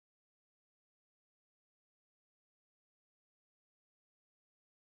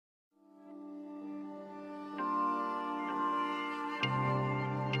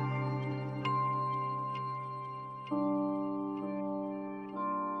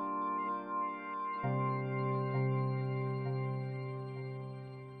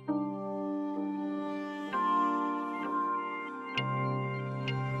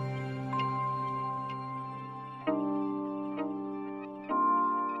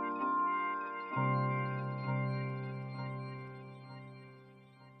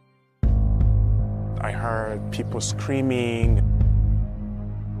I heard people screaming.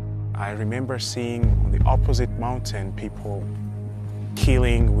 I remember seeing on the opposite mountain people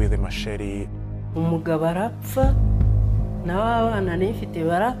killing with a machete. Umugabo arapfa n'abana n'ifite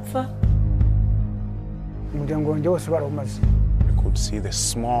barapfa. Umuryango wanjye wose baramaze. I could see the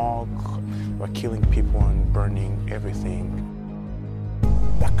smoke, were killing people and burning everything.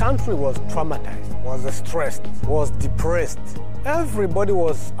 The country was traumatized, was stressed, was depressed. Everybody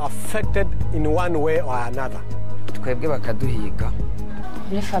was affected in one way or another. Twebwe bakaduhiga.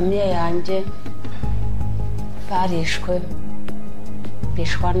 Muri famiye yanjye barishwe,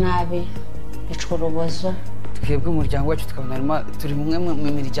 bishwa nabi, bicwa urubozo. Twebwe umuryango wacu tukabona turi mumwe mu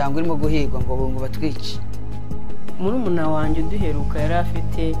miryango irimo guhigwa ngo batwice. Murumuna wanjye duheruka yari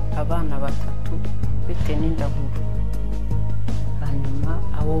afite abana batatu bite n'inda nkuru. Hanyuma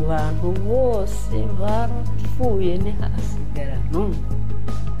abo bantu bose barapfuye ntihasigara n'umwe.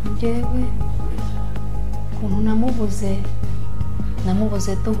 Njyewe ukuntu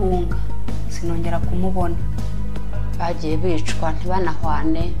namubuze duhunga sinongera kumubona. Bagiye bicwa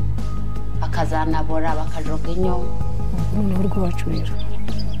ntibanahwane bakazanabora bakajoga inyo. Noneho rwacu rero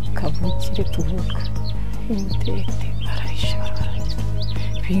kavukire tuvuka imutete bararisha bararangiza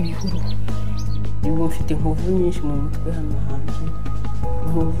b'ibihuru. Niba mfite inkovu nyinshi mu mutwe hano hanze,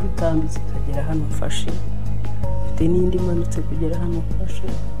 inkovu itambitse ikagera hano mfashe, mfite n'indi imanutse kugera hano mfashe.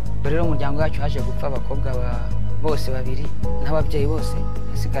 Rero umuryango wacu haje gupfa abakobwa bose babiri n'ababyeyi bose,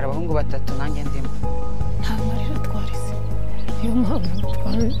 hasigara abahungu batatu nanjye ndimo. Nta marira twarize, niyo mpamvu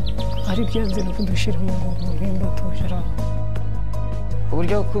twari byanze no kudushira mu ngomba tujara.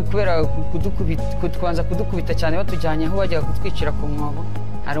 Uburyo kubera kutwanza kudukubita cyane batujyanye aho bajya kutwicira ku mwobo,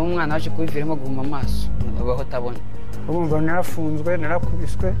 hari umwana waje kubiviramo guhuma amaso baho tabona. Urumva narafunzwe,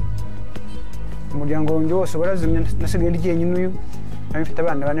 narakubiswe, umuryango wanjye wose barazimye, nasigaye ryenyine uyu, mfite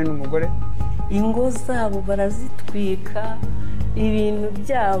abana bane n'umugore. Ingo zabo barazitwika, ibintu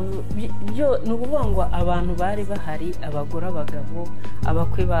byabo byo n'ukuvuga ngo abantu bari bahari, abagore, abagabo,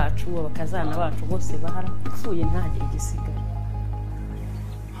 abakwe bacu, abakazana bacu bose barapfuye ntagire gisigara.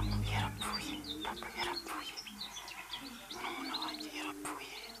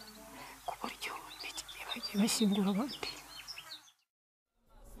 Bashyingura abandi.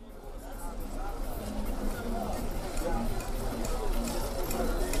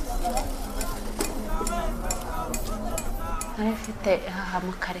 Narifite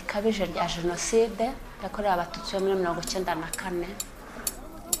ihahamukare kabije rya Genocide yakorewe Abatutsi muri 1994.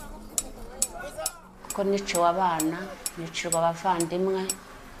 Ko niciwe abana, nicirwa abavandimwe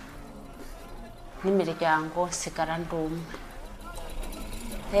n'imiryango sigara ndumwe.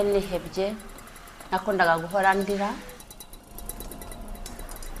 Nihebye nakundaga guhora ndira,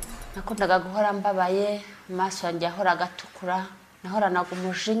 nakundaga guhora mbabaye, amaso yanjye yahoraga atukura, nahoranaga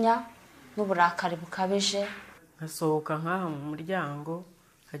umujinya n'uburakari bukabije. Nkasohoka nkaha mu muryango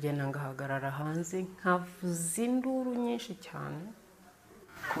nkagenda ngahagarara hanze nkavuza induru nyinshi cyane.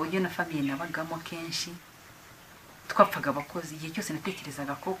 Ku buryo na famiye nabagamo kenshi twapfaga abakozi. Igihe cyose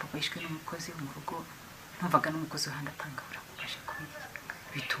natekerezaga ko papa yishwe n'umukozi wo mu rugo, numvaga n'umukozi w'ahandi atangabura kubasha kubirya,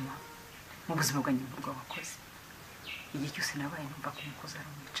 bituma mu buzima bwanjye bw'abakozi igihe cyose nabaye numva ko umukozi ari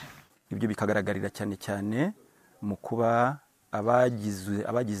umwicara. Ibyo bikagaragarira cyane cyane mu kuba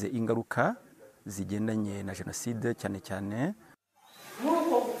abagize ingaruka zigendanye na Genocide, cyane cyane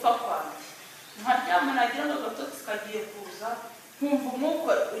nk'uko gupfa kwanjye nkaryama nagira ngo agatotsi kagiye kuza, nkumva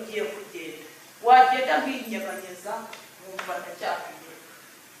umwuka ugiye kugenda, wagenda nk'inyeganyeza nkumva ndacyakugenda.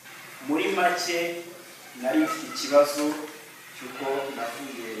 Muri make nari mfite ikibazo cy'uko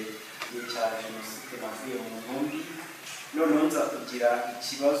navuye igihe cya Genocide, navuye mu nkambi, noneho nza kugira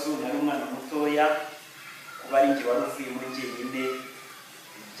ikibazo, nari umwana mutoya, kuba ari njye wari uvuye muri jyenyine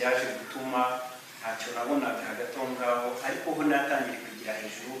byaje gutuma ntacyo nabonaga hagati aho ngaho, ariko ho natangiye kugira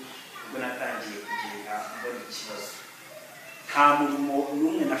hejuru, ubwo natangiye kugenda mbona ikibazo. Nta murimo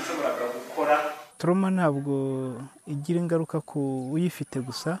n'umwe nashoboraga gukora. Trauma ntabwo igira ingaruka ku uyifite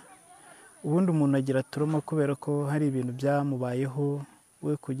gusa, ubundi umuntu agira trauma kubera ko hari ibintu byamubayeho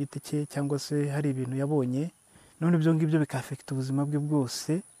we ku giti cye, cyangwa se hari ibintu yabonye, none ibyo ngibyo bikafekita ubuzima bwe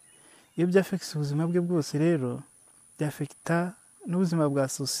bwose. Iyo byafekita ubuzima bwe bwose rero byafekita n'ubuzima bwa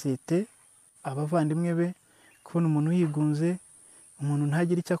sosiyete, abavandimwe be, kubona umuntu yigunze, umuntu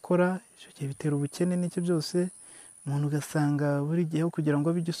ntagira icyo akora, icyo gihe bitera ubukene n'icyo byose. Umuntu ugasanga buri gihe kugira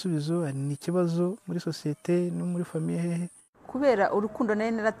ngo abe igisubizo ni ikibazo muri sosiyete no muri famiye hehe. Kubera urukundo nari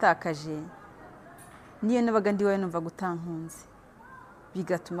naratakaje, niyo nabaga ndi wawe numva gutankunze,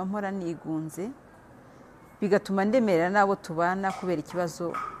 bigatuma mpora nigunze, bigatuma ndemerera nabo tubana kubera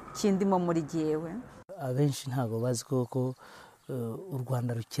ikibazo kindimo muri jyewe. Abenshi ntago bazi ko u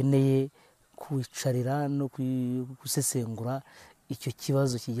Rwanda rukeneye kwicarira no gusesengura icyo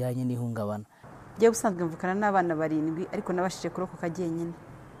kibazo kijyanye n'ihungabana. Njye ubusanzwe mvukana n'abana 7 ariko nabashije kurokoka jyenyine.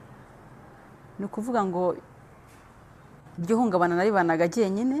 Ni ukuvuga ngo iryo hungabana naribanaga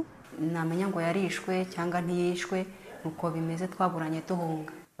jyenyine, namenya ngo yarishwe cyangwa ntiyishwe, nuko bimeze twaburanye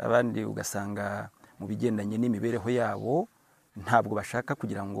duhunga. Abandi ugasanga mu bigendanye n'imibereho yabo ntabwo bashaka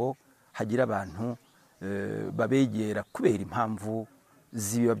kugira ngo hagira abantu babegera kubera impamvu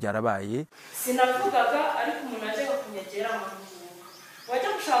zibiba byarabaye. Sinavugaga ariko umuntu ajyaga kunyegera amahuguka, wajya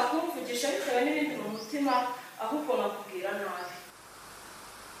gushaka kumvugisha bitewe n'ibindi mu mutima ahubwo nakubwira nabi.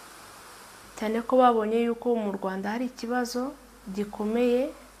 Cyane ko babonye yuko mu Rwanda hari ikibazo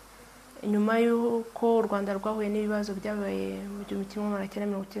gikomeye nyuma y'uko u Rwanda rwahuye n'ibibazo byabaye mu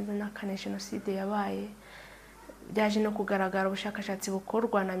 1994 Genocide yabaye. Byaje no kugaragara ubushakashatsi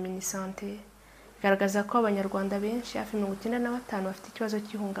bukorwa na Minisante garagaza ko abanyarwanda benshi hafi 95 bafite ikibazo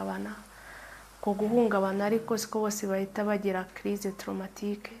cy'ihungabana. Ko guhungabana ariko siko bose bahita bagira crise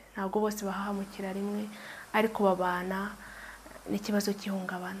traumatique, ntabwo bose bahahamukira rimwe, ariko babana n'ikibazo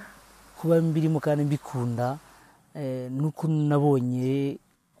cy'ihungabana. Kuba mbirimo kandi mbikunda nuko nabonye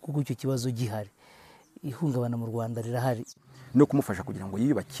kuko icyo kibazo gihari. Ihungabana mu Rwanda rirahari. No kumufasha kugira ngo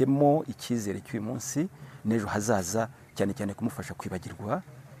yiyubakemo icyizere cy'uyu munsi n'ejo hazaza, cyane cyane kumufasha kwibagirwa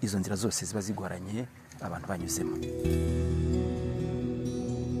izo nzira zose ziba zigoranye abantu banyuzemo.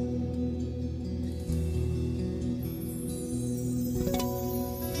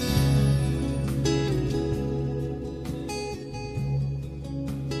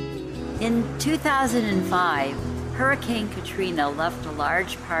 In 2005, Hurricane Katrina left a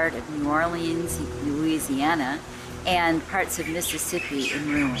large part of New Orleans, Louisiana, and parts of Mississippi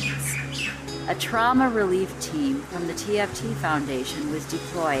in ruins. A trauma relief team from the TFT Foundation was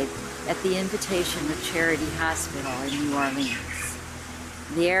deployed at the invitation of Charity Hospital in New Orleans.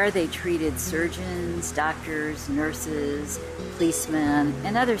 There they treated surgeons, doctors, nurses, policemen,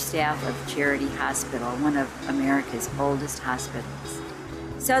 and other staff of Charity Hospital, one of America's oldest hospitals.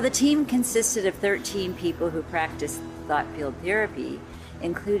 So the team consisted of 13 people who practiced thought field therapy,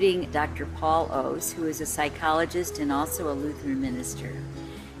 including Dr. Paul O's, who is a psychologist and also a Lutheran minister.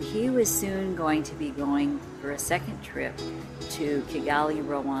 He was soon going to be going for a second trip to Kigali,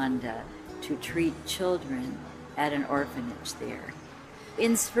 Rwanda, to treat children at an orphanage there.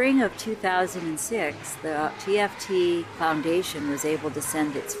 In spring of 2006, the TFT Foundation was able to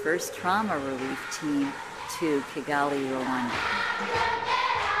send its first trauma relief team to Kigali, Rwanda.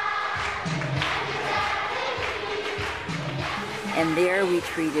 And there we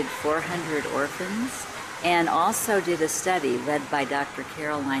treated 400 orphans and also did a study led by Dr.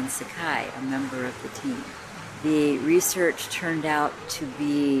 Caroline Sakai, a member of the team. The research turned out to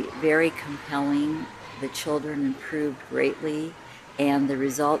be very compelling. The children improved greatly, and the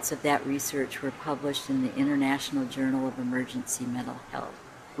results of that research were published in the International Journal of Emergency Mental Health.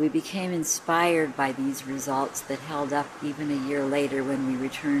 We became inspired by these results that held up even a year later when we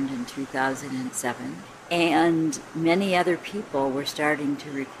returned in 2007. And many other people were starting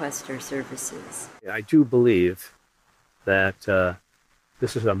to request our services. I do believe that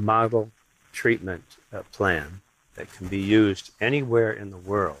this is a model treatment plan that can be used anywhere in the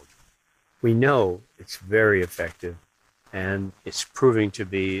world. We know it's very effective, and it's proving to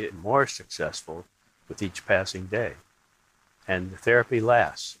be more successful with each passing day. And the therapy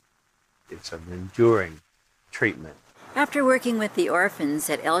lasts. It's an enduring treatment. After working with the orphans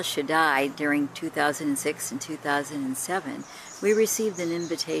at El Shaddai during 2006 and 2007, we received an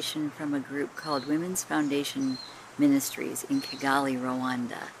invitation from a group called Women's Foundation Ministries in Kigali,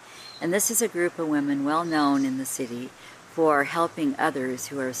 Rwanda. And this is a group of women well known in the city for helping others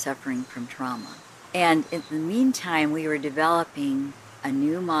who are suffering from trauma. And in the meantime, we were developing a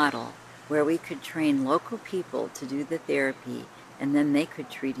new model where we could train local people to do the therapy, and then they could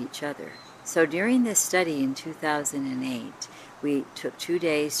treat each other. So during this study in 2008, we took 2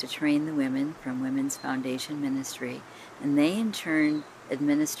 days to train the women from Women's Foundation Ministry, and they in turn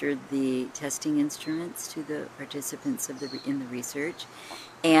administered the testing instruments to the participants in the research,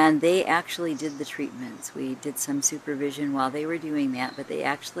 and they actually did the treatments. We did some supervision while they were doing that, but they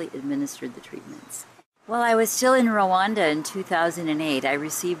actually administered the treatments. While I was still in Rwanda in 2008, I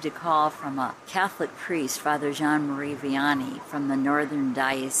received a call from a Catholic priest, Father Jean-Marie Vianney, from the Northern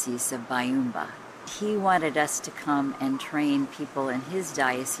Diocese of Byumba. He wanted us to come and train people in his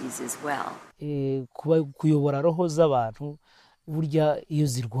diocese as well. Kuyobora roho z'abantu burya iyo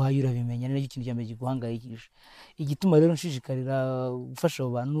zirwaye urabimenya ni ikintu cyambere giguhangayikisha. Igituma rero nshishikarira gufasha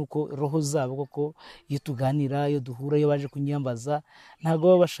abo bantu nuko roho zabo koko iyo tuganira iyo duhura iyo baje kunyambaza ntago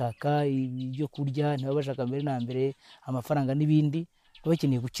baba bashaka ibyo kurya, ntibaba bashaka mbere na mbere amafaranga n'ibindi, baba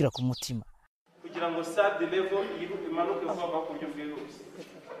bakeneye gukira ku mutima.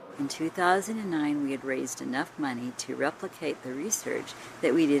 In 2009, we had raised enough money to replicate the research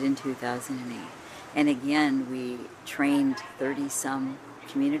that we did in 2008. And again, we trained 30-some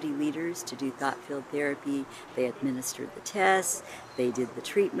community leaders to do thought field therapy. They administered the tests, they did the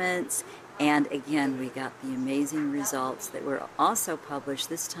treatments, and again, we got the amazing results that were also published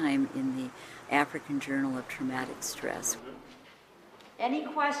this time in the African Journal of Traumatic Stress. Any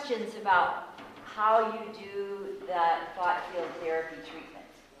questions about how you do that thought field therapy treatment?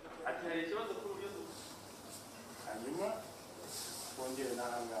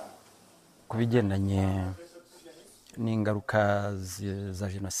 ku bigendanye n'ingaruka za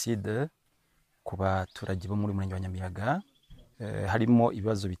jenoside ku baturage bo muri murenge wa Nyamiyaga, harimo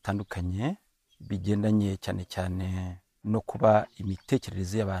ibibazo bitandukanye bigendanye cyane cyane no kuba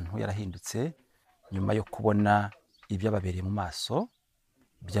imitekerereze y'abantu yarahindutse nyuma yo kubona ibyababereye mu maso,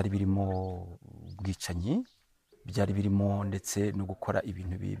 byari birimo ubwicanyi, byari birimo ndetse no gukora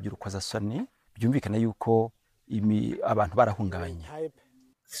ibintu by'urukozasoni, byumvikana yuko abantu barahungabanye.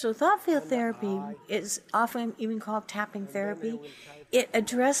 So thought field therapy is often even called tapping therapy. It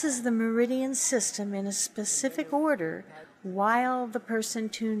addresses the meridian system in a specific order while the person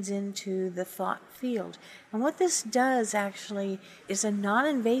tunes into the thought field. And what this does actually is a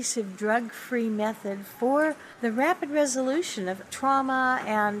non-invasive drug-free method for the rapid resolution of trauma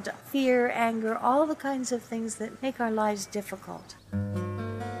and fear, anger, all the kinds of things that make our lives difficult.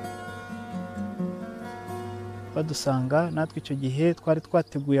 badusanga natwe icyo gihe twari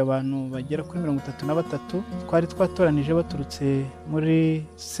twateguye abantu bagera kuri 33 twari twatoranije baturutse muri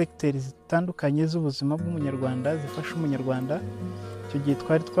secteurs zitandukanye z'ubuzima bw'umunyarwanda zifasha umunyarwanda. Icyo gihe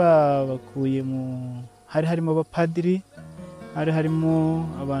twari twabakuye hari harimo abapadiri, hari harimo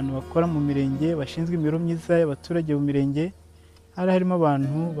abantu bakora mu mirenge bashinzwe imibereho myiza y'abaturage mu mirenge, hari harimo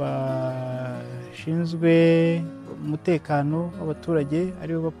abantu bashinzwe umutekano w'abaturage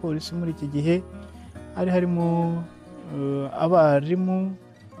aribo abapolisi muri iki gihe, hari harimo abarimu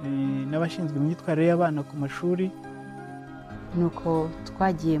n'abashinzwe imyitwarire y'abana ku mashuri. Nuko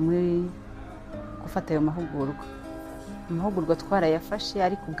twagiye muri gufata ayo mahugurwa. Amahugurwa twarayafashe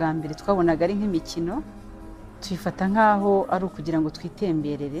ariko bwa mbere twabonaga ari nk'imikino, tuyifata nk'aho ari ukugira ngo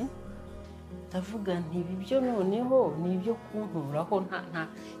twitemberere. Ndavuga nti ibi byo noneho ni ibyo kunkuraho, nta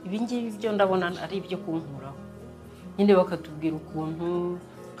ibingibi byo ndabona ari ibyo kunkuraho. Nyine bakatubwira ukuntu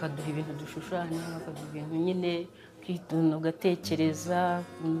bakaduha ibintu dushushanya, bakaduha ibintu nyine kwitonda ugatekereza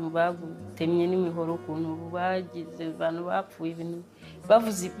ukuntu bagutemye n'imihoro, ukuntu bagize abantu bapfuye, ibintu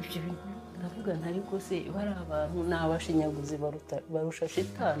bavuze ibyo bintu. Ndavuga nti ariko se bari abantu ni abashinyaguzi barusha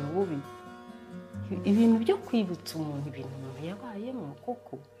shitani bubi. Ibintu byo kwibutsa umuntu ibintu umuntu yabayemo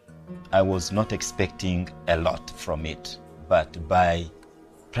koko. I was not expecting a lot from it, but by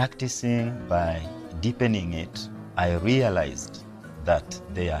practicing, by deepening it, I realized that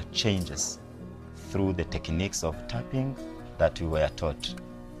there are changes through the techniques of tapping that we were taught.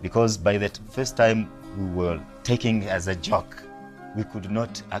 Because by the first time we were taking as a joke, we could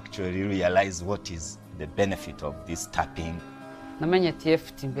not actually realize what is the benefit of this tapping. Namenye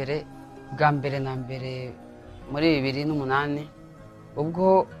TFT bwa mbere na mbere muri 2008,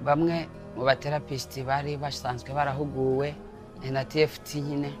 ubwo bamwe mu baterapisti bari basanzwe barahuguwe na TFT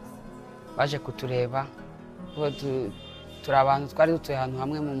nyine baje kutureba. Turi abantu twari dutuye ahantu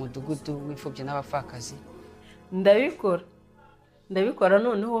hamwe mu mudugudu w'imfubyi n'abapfakazi. Ndabikora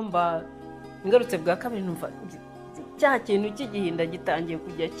noneho mba ngarutse bwa kabiri numva cya kintu cy'igihinda gitangiye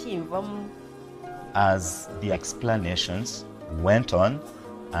kujya kimvamo. As the explanations went on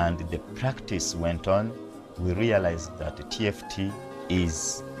and the practice went on, we realized that the TFT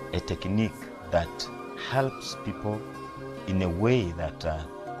is a technique that helps people in a way that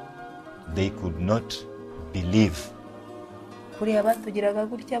they could not believe. Kuriya batugiraga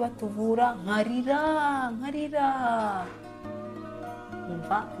gutya batuvura nkarira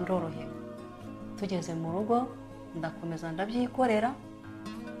umva ndorohe. Tugeze mu rugo ndakomeza ndabyikorera,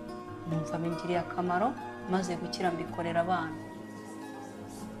 numva bingiriye akamaro, maze gukira mbikorera abana.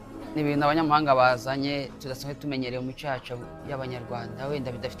 Ni ibintu abanyamahanga bazanye tudasanzwe tumenyereye mu cyacu y'abanyarwanda,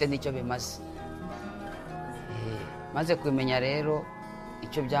 wenda bidafite n'icyo bimaze. Maze kumenya rero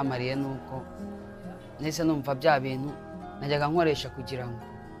icyo byamariye nuko nese numva bya bintu najyaga nkoresha kugira ngo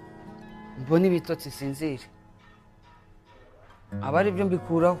mbone ibitotsi sinzire, abari byo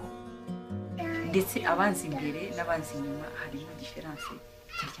mbikuraho. Ndetse abanzi imbere n'abanzi inyuma harimo diferanse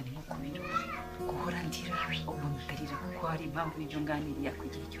cyane nko kubiro guhora ndira ubu ndarira kuko hari impamvu y'ibyo nganiriye ku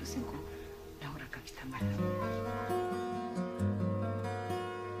gihe cyose ngo nahoraga mfite amarira.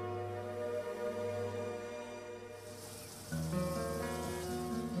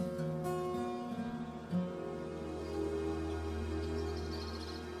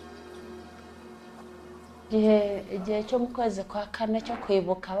 igihe cyo mu kwezi kwa kane cyo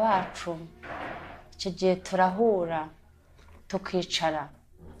kwibuka abacu, icyo gihe turahura tukicara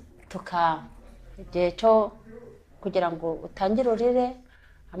igihe cyo kugira ngo utangire urire,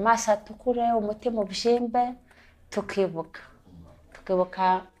 amaso atukure, umutima ubyimbe, tukibuka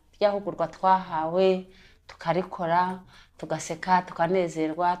ryahugurwa twahawe, tukarikora, tugaseka,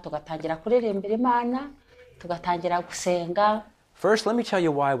 tukanezerwa, tugatangira kuririmbira Imana, tugatangira gusenga. First, let me tell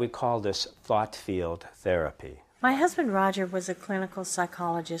you why we call this thought field therapy. My husband Roger was a clinical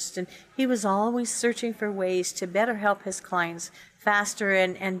psychologist, and he was always searching for ways to better help his clients faster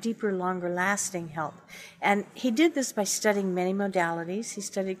and deeper, longer lasting help. And he did this by studying many modalities. He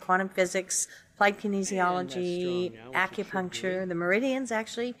studied quantum physics, applied kinesiology, acupuncture, the meridians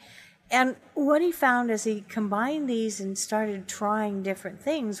actually. And what he found as he combined these and started trying different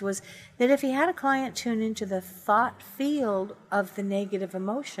things was that if he had a client tune into the thought field of the negative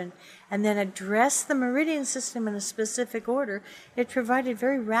emotion and then address the meridian system in a specific order, it provided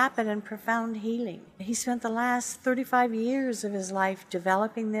very rapid and profound healing. He spent the last 35 years of his life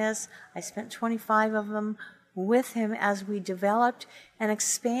developing this. I spent 25 of them with him as we developed and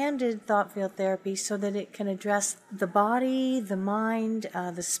expanded thought field therapy so that it can address the body, the mind,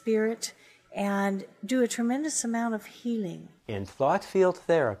 the spirit, and do a tremendous amount of healing. In thought field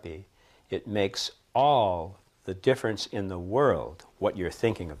therapy, it makes all the difference in the world what you're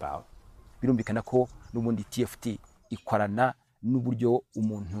thinking about. Birumvikana ko n'ubundi TFT ikorana n'uburyo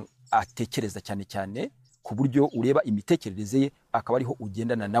umuntu atekereza cyane ku buryo ureba imitekerereze ye akaba ariho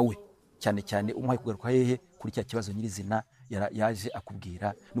ugendana nawe cyane umuhaye kugaruka hehe kuri cya kibazo nyirizina yaje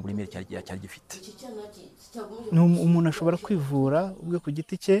akubwira n'uburemere cyari gifite. Umuntu ashobora kwivura ubwe ku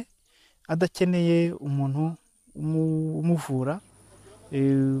giti cye adakeneye umuntu umuvura.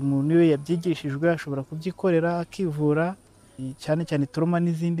 Umuntu iyo yabyigishijwe ashobora kubyikorera akivura, cyane trauma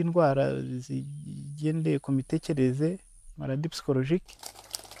n'izindi ndwara zigendeye ku mitekerereze, maladie psychologique.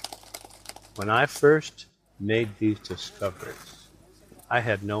 When I first made these discoveries, I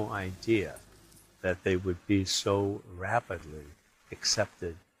had no idea that they would be so rapidly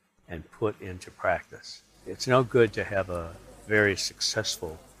accepted and put into practice. It's no good to have a very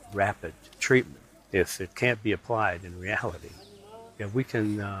successful, rapid treatment if it can't be applied in reality. If we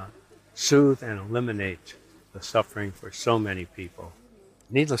can soothe and eliminate the suffering for so many people,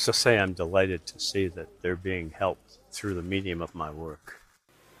 needless to say, I'm delighted to see that they're being helped through the medium of my work.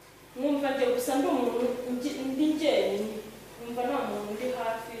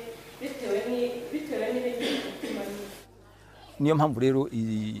 Niyo mpamvu rero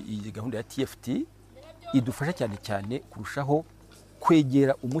iyi gahunda ya TFT idufasha cyane kurushaho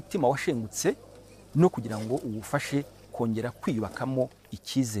kwegera umutima washengutse no kugira ngo uwufashe kongera kwiyubakamo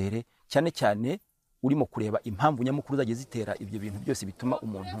icyizere cyane urimo kureba impamvu nyamukuru zagiye zitera ibyo bintu byose bituma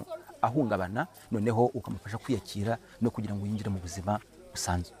umuntu ahungabana, noneho ukamufasha kwiyakira no kugira ngo yinjire mu buzima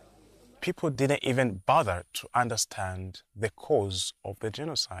busanzwe. People didn't even bother to understand the cause of the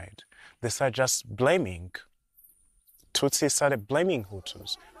genocide. They started just blaming. Tutsis started blaming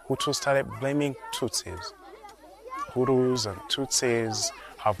Hutus. Hutus started blaming Tutsis. Hutus and Tutsis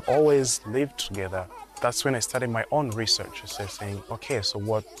have always lived together. That's when I started my own research. I started saying, okay, so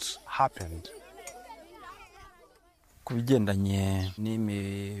what happened? Ku bigendanye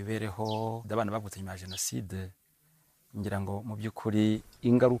n'imibereho y'abana bavutse nyuma ya Genocide, ngira ngo mu by'ukuri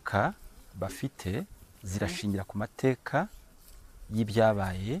ingaruka bafite zirashingira ku mateka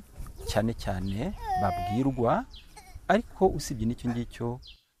y'ibyabaye cyane babwirwa, ariko usibye n'icyo ngicyo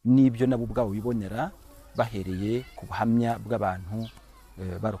n'ibyo nabo ubwabo bibonera bahereye ku buhamya bw'abantu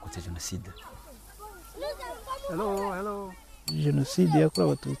barokotse Genocide. Hello. Genocide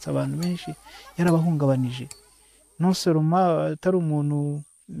yakorewe Abatutsi abantu benshi yarabahungabanije. Non seulement atari umuntu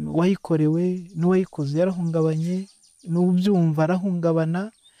wayikorewe n'uwayikoze yarahungabanye, n'ubyumva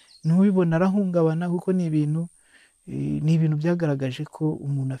arahungabana, n'ubibona arahungabana, kuko ni ibintu byagaragaje ko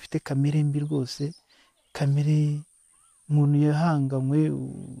umuntu afite kamere mbi rwose, kamere umuntu yahanganywe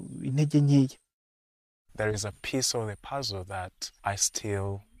intege nkeya. There is a piece of the puzzle that I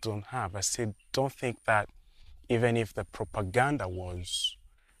still don't have. I still don't think that even if the propaganda was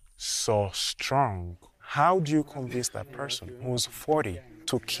so strong, how do you convince that person who's 40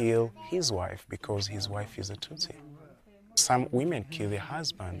 to kill his wife because his wife is a Tutsi? Some women kill their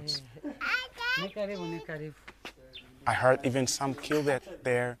husbands. I heard even some kill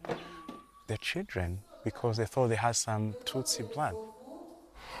their children because they thought they had some Tutsi blood.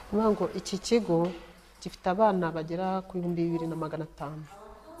 Ngo iki kigo gifite abana bagera ku 2,500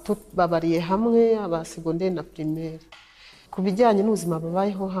 babariye hamwe aba secondaire na primaire. Ku bijyanye n'ubuzima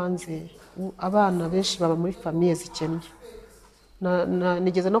babayeho hanze, abana benshi baba muri famille zikennye.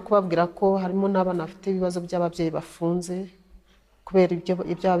 nigeze no kubabwira ko harimo n'abana bafite ibibazo by'ababyeyi bafunze kubera ibyo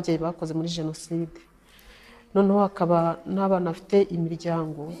ababyeyi bakoze muri jenoside. Noneho hakaba n'abana bafite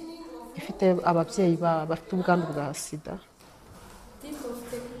imiryango ifite ababyeyi bafite ubwandu bwa sida.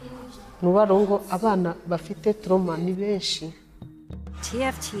 Nuba ngo abana bafite trauma ni benshi.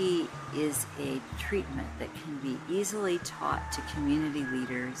 TFT is a treatment that can be easily taught to community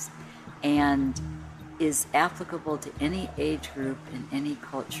leaders and is applicable to any age group and any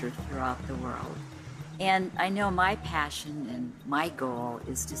culture throughout the world. And I know my passion and my goal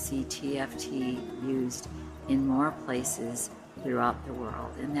is to see TFT used in more places throughout the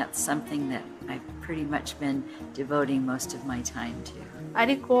world. And that's something that I've pretty much been devoting most of my time to.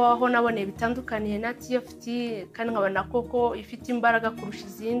 Ariko aho nabone bitandukaniye na TFT kandi nkabona koko ifite imbaraga kurusha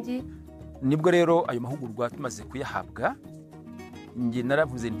izindi. Nibwo rero ayo mahugurwa tumaze kuyahabwa, nge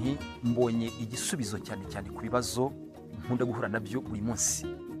naravuze nti mbonye igisubizo cyane cyane ku bibazo nkunda guhura nabyo buri munsi.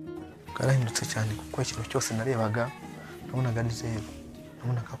 Karahindutse cyane kuko ikintu cyose narebaga nabonaga ari zero.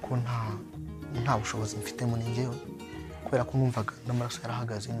 Nabonaga ko nta bushobozi mfite muri njyewe kubera ko numvaga n'amaraso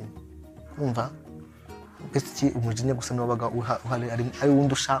yarahagaze nyine. Numva besti umujinya gusa n'abaga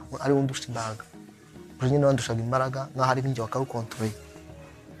ari wundusha imbaraga. Umujinya n'wandushaga imbaraga nka hari binjye wakarukontrole.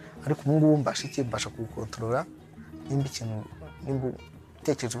 Ariko ubu ngubu mbasha kukontrola nimba ikintu nimba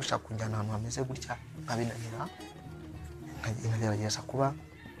utekereje ushaka kunjyana ahantu hameze gutya nkabinanira nkagerageza kuba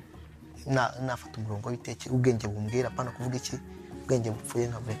nafata umurongo w'ibitekerezo ubwenge bumbwira apana kuvuga iki ubwenge bupfuye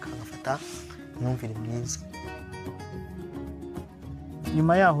nkabureka nkafata imyumvire myiza.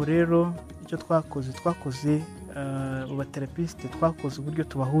 Nyuma yaho rero icyo twakoze abaterapisite twakoze uburyo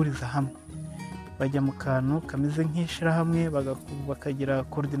tubahuriza hamwe bajya mu kantu kameze nk'ishirahamwe bakagira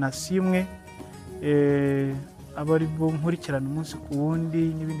coordination imwe abari bo nkurikirana umunsi ku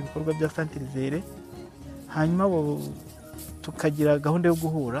wundi n'ibindi bikorwa bya santirizere. Hanyuma tukagira gahunda yo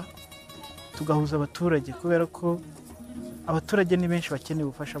guhura tugahuza abaturage kubera ko abaturage ni benshi bakeneye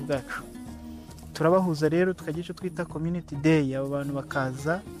ubufasha bwacu. Turabahuza rero tukagira icyo twita community day, abo bantu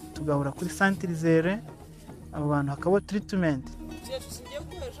bakaza tugahura kuri santirizere, abo bantu hakaba treatment.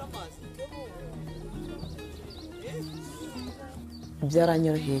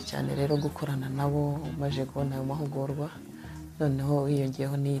 Byaranyoroheye cyane rero gukorana nabo maje kubona ayo mahugurwa, noneho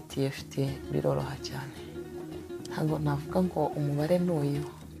wiyongeyeho ni TFT biroroha cyane. Ntabwo navuga ngo umubare n'uyu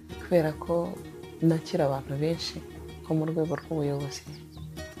kubera ko nakira abantu benshi ko mu rwego rw'ubuyobozi,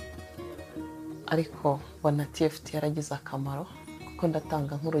 ariko bona TFT yaragize akamaro kuko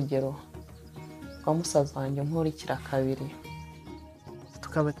ndatanga nk'urugero rwa musaza wanjye nkurikira kabiri.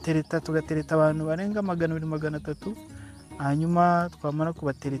 Tugatereta abantu barenga 200-300. Hanyuma twamara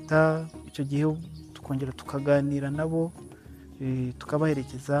kubatereta icyo gihe tukongera tukaganira nabo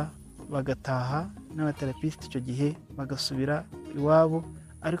tukabaherekeza bagataha n'abaterapisite icyo gihe bagasubira iwabo,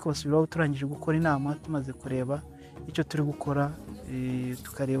 ariko basubiraho turangije gukora inama tumaze kureba icyo turi gukora,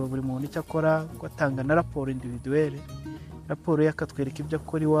 tukareba buri muntu icyo akora, gatanga na raporo individuelle, raporo yakatwereka ibyo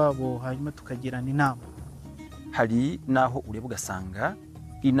akora iwabo, hanyuma tukagirana inama. Hari naho ureba ugasanga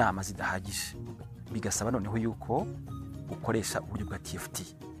inama zidahagije, bigasaba noneho yuko ukoresha uburyo bwa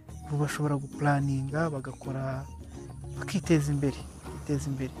TFT. Bashobora guplaninga bagakora bakiteza imbere.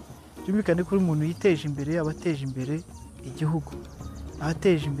 Byumvikane ko umuntu yiteje imbere abateje imbere igihugu,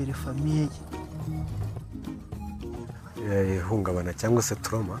 abateje imbere famiye ye. Ihungabana cyangwa se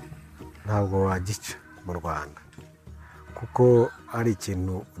trauma ntabwo wagica mu Rwanda kuko ari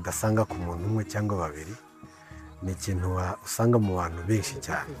ikintu udasanga ku muntu umwe cyangwa babiri, ni ikintu usanga mu bantu benshi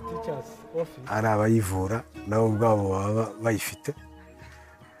cyane. Ari abayivura nabo ubwabo baba bayifite.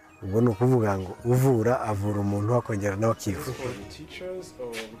 Ubwo ni ukuvuga ngo avura umuntu akongera nawe akivura.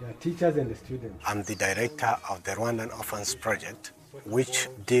 I'm the director of the Rwandan Orphans Project, which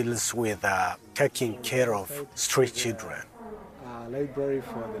deals with taking care of street children.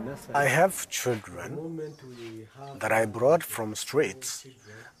 I have children that I brought from streets.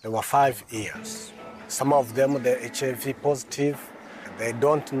 They were 5 years. Some of them, they're HIV positive. They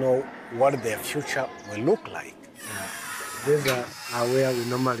don't know what their future will look like. These are where we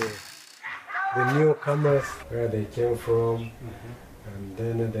normally, the newcomers, where they came from, and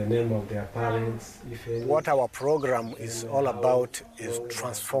then the name of their parents. What our program is all about is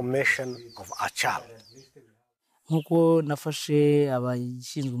transformation of a child. Nkuko nafashe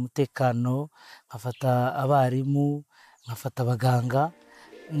abashinzwe umutekano, nkafata abarimu, nkafata abaganga,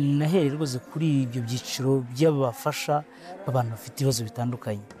 nahereye rwose kuri ibyo byiciro by'abafasha abantu bafite ibibazo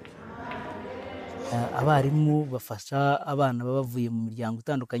bitandukanye. Abarimu bafasha abana babavuye mu miryango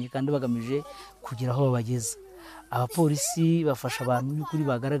itandukanye kandi bagamije kugira aho babageza. abapolisi bafasha abantu by'ukuri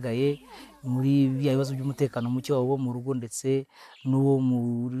bagaragaye muri bya bibazo by'umutekano muke wabo mu rugo ndetse n'uwo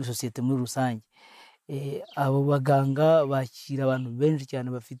muri sosiyete muri rusange. Abo baganga bakira abantu benshi cyane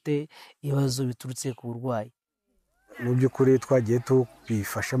bafite ibibazo biturutse ku burwayi. Mu by'ukuri twagiye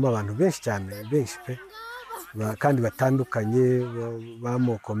tubifashamo abantu benshi cyane, benshi pe, kandi batandukanye,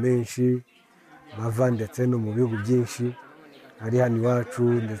 b'amoko menshi, bava ndetse no mu bihugu byinshi, ari hano iwacu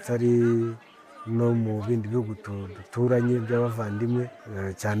ndetse ari no mu bindi bihugu duturanye by'abavandimwe,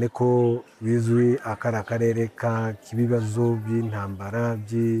 cyane ko bizwi akari akarere k'ibibazo by'intambara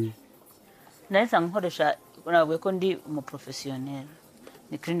nahise nkoresha navuye ko ndi umuprofesiyoneri,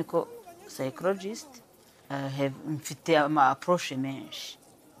 ni clinical psychologist, mfite ama approche menshi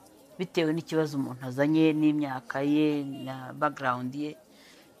bitewe n'ikibazo umuntu azanye n'imyaka ye na background ye,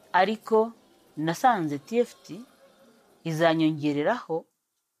 ariko nasanze TFT izanyongereraho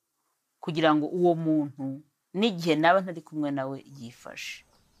kugira ngo uwo muntu n'igihe naba ntari kumwe nawe yifashe.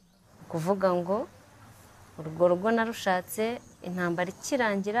 Kuvuga ngo urwo rugo narushatse intambara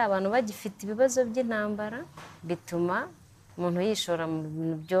ikirangira abantu bagifite ibibazo by'intambara, bituma umuntu yishora mu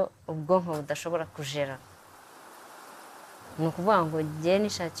bintu byo ubwonko budashobora kujera. Ni ukuvuga ngo njye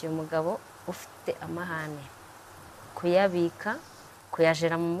nishakiye umugabo ufite amahane, kuyabika,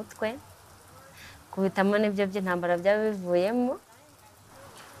 kuyajera mu mutwe, kubitamo n'ibyo by'intambara byaba bivuyemo,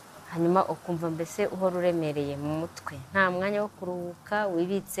 hanyuma ukumva mbese uhora uremereye mu mutwe, nta mwanya wo kuruhuka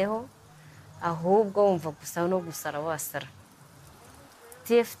wibitseho, ahubwo wumva gusa no gusara wasara.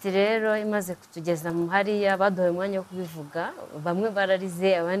 TFT rero imaze kutugeza mu hariya, baduhaye umwanya wo kubivuga, bamwe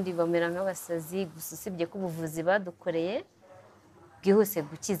bararize abandi bamera nk'abasazi, gusa usibye ko ubuvuzi badukoreye bwihuse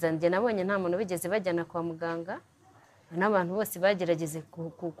gukiza. Njye nabonye nta muntu bigeze bajyana kwa muganga, n'abantu bose bagerageze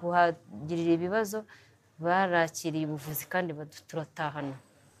kuhagirira ibibazo barakiriye ubuvuzi kandi turatahana.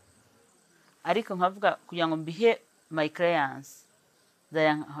 Ariko nkavuga kugira ngo mbihe my clients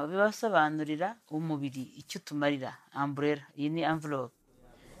bibasobanurira umubiri icyo tumarira, umbrella, iyi ni envelope,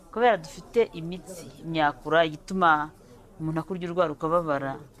 kubera dufite imitsi, imyakura, igituma umuntu akurya urwara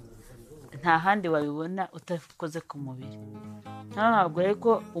ukababara, nta handi wabibona utakoze ku mubiri. Ntabwo ariko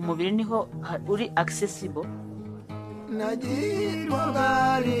umubiri niho uri accessible. Nagirwa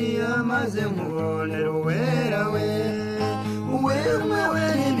bwari amaze mubonera uwera we, uwemwe we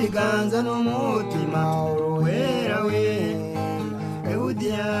n'ibiganza n'umutima uwera we,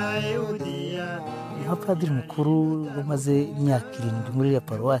 nka padiri mukuru umaze imyaka 7 muri ya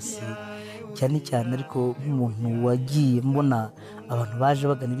paruwasi, cyane cyane ariko nk'umuntu wagiye mbona abantu baje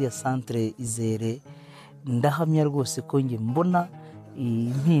bagana iriya centre Izere, ndahamya rwose ko nge mbona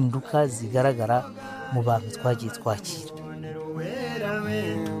impinduka zigaragara mu bantu twagiye twakira.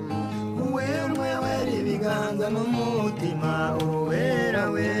 ibiganza n'umutima uwera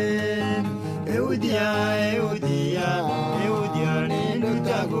we, Eudia ninde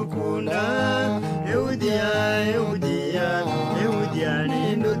utagukunda, Eudia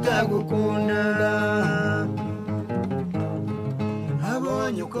ninde utagukunda.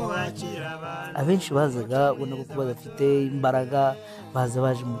 Abonye uko wakira abantu, abenshi bazaga ubona ko badafite imbaraga, baza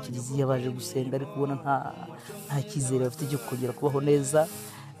baje mu kiliziya baje gusenga, ariko ubona nta cyizere bafite cyo kongera kubaho neza.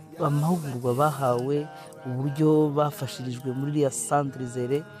 Amahugurwa bahawe, uburyo bafashirijwe muri iriya centre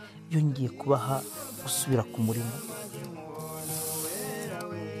Izere, byongeye kubaha gusubira ku murimo.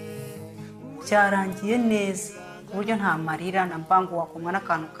 Byarangiye neza ku buryo nta marira na mbangu wakomwa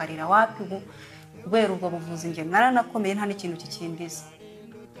n'akantu karira wapi, kubera ubwo buvuzi nge naranakomeye nta n'ikintu kikindiza.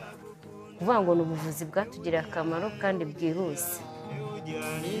 Kuvuga ngo ni ubuvuzi bwatugiriye akamaro kandi bwihuse.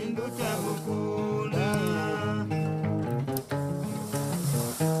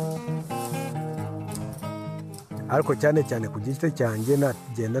 ariko cyane cyane ku giti cyanjye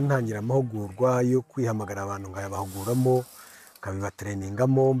nagenda ntangira amahugurwa yo kwihamagara abantu nkayabahuguramo,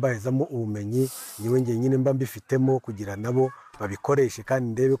 nkabibatreningamo, mbahezamo ubumenyi yewe nge nyine mba mbifitemo kugira nabo babikoreshe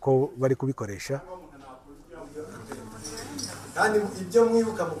kandi ndebe ko bari kubikoresha. Kandi ibyo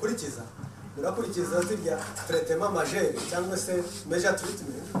mwibuka mukurikiza, murakurikiza zirya traitement majeur cyangwa se major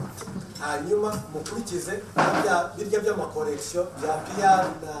treatment, hanyuma mukurikize birya by'amakorekisiyo bya PR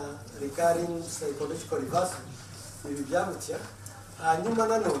na recurring psychological reversal, ibi byabutya. Hanyuma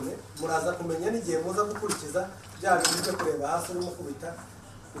nanone muraza kumenya n'igihe muza gukurikiza bya bintu byo kureba hasi urimo kubita,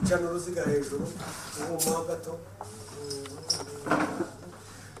 uca n'uruziga hejuru uhumaho gato.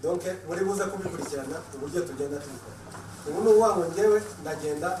 Donc muri buze kubikurikirana uburyo tugenda tubikora. Ubu ni uwango ngewe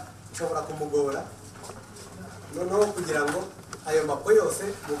ndagenda nshobora kumugora, noneho kugira ngo ayo mako yose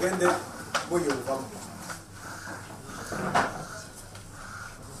mugende muyumvamo.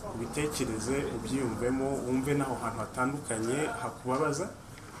 Ubitekereze, ubyiyumvemo, wumve naho hantu hatandukanye hakubabaza,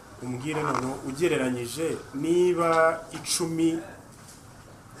 umbwire noneho ugereranyije niba 10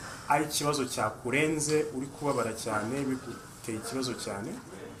 ari ikibazo cyakurenze uri kubabara cyane biguteye ikibazo cyane,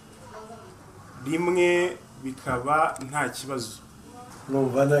 rimwe bikaba nta kibazo.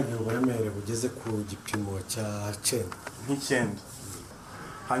 Numva nagiye uburemere bugeze ku gipimo cya 9 nk'icyenda.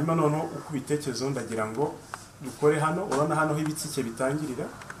 Hanyuma noneho uko ubitekerezo ndagira ngo dukore hano, urabona hano h'ibitsike bitangirira,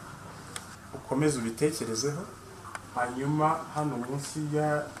 ukomeze ubitekerezeho, hanyuma hano munsi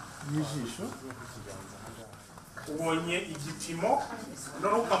y'ijisho ubonye igipimo,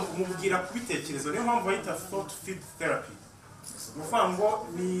 noneho ukamubwira kubitekerezo. Niyo mpamvu bayita thought feed therapy. Nuvuga ngo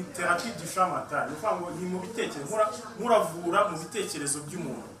ni therapie du champ mental, nuvuga ngo ni mu bitekerezo, muravura mu bitekerezo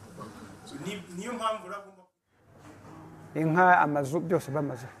by'umuntu. Niyo mpamvu uragomba inka amazu byose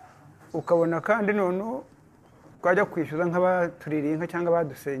bamaze, ukabona kandi noneho twajya kwishyuza nk'abatuririye inka cyangwa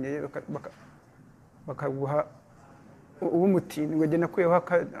badusenyeye bakaguha uw'umutini ngo genda kuyeho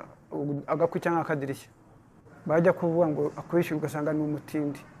agakwi cyangwa akadirishya, bajya kuvuga ngo akwishyura ugasanga ni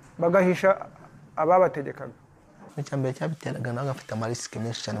umutindi, bagahisha ababategekaga. Icyambere cyabiteraga nawe afite amarisike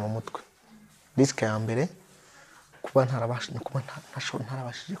menshi cyane mu mutwe. Risike ya mbere kuba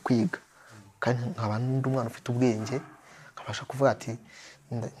ntarabashije kwiga, kandi nkaba ndi umwana ufite ubwenge, nkabasha kuvuga ati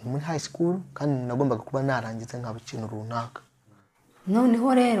muri high school kandi nagombaga kuba narangiza nkaba ikintu runaka.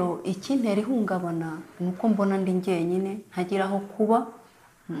 Noneho rero ikintera ihungabana nuko mbona ndi njyenyine, ntagira aho kuba,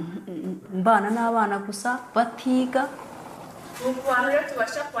 mbana n'abana gusa batiga. Nuko abantu rero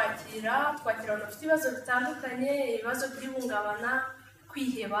tubasha twakira abantu bafite ibibazo bitandukanye, ibibazo by'ihungabana,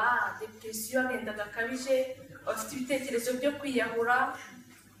 kwiheba, depression, agahinda gakabije, bafite ibitekerezo byo kwiyahura.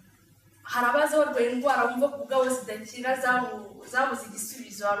 Hari abaza barwaye indwara bumva ku bwabo zidakira, zabuze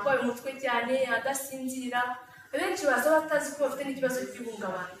igisubizo, arwaye umutwe cyane, adasinzira, abenshi baza batazi ko bafite n'ikibazo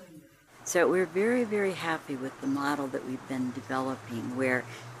cy'ihungabana. So we're very, very happy with the model that we've been developing, where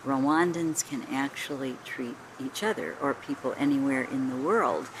Rwandans can actually treat each other, or people anywhere in the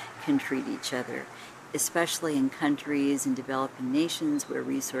world can treat each other, especially in countries and developing nations where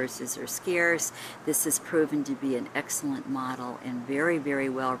resources are scarce. This has proven to be an excellent model and very, very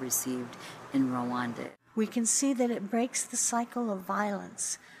well received in Rwanda. We can see that it breaks the cycle of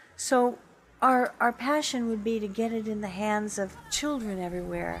violence. So our passion would be to get it in the hands of children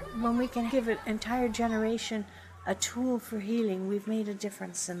everywhere. When we can give an entire generation a tool for healing, we've made a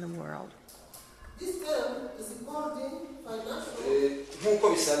difference in the world. This term is called financial. Nk'uko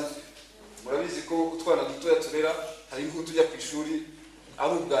bisanzwe murabizi ko utwana dutoya turera hari nk'uko tujya ku ishuri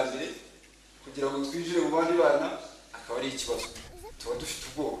ari ubwa mbere kugira ngo twinjire mu bandi bana akaba ari ikibazo, tuba dufite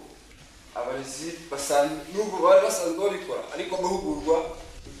ubwoba. Abarezi nubwo bari basanzwe babikora, ariko amahugurwa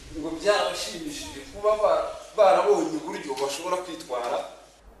ngo byarabashimishije kuba barabonye uburyo bashobora kwitwara.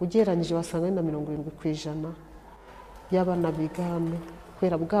 Ugereranyije wasanga ari na 70% y'abana biga hano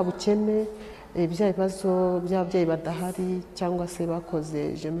kubera bwa bukene, bya bibazo by'ababyeyi badahari cyangwa se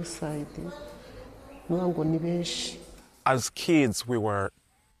bakoze genocide. Ngo ni benshi. As kids we were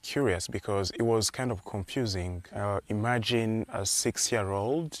curious because it was kind of confusing. Imagine a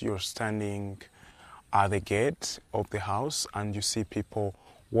 6-year-old, you're standing at the gate of the house and you see people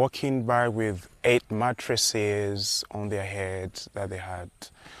walking by with 8 mattresses on their heads that they had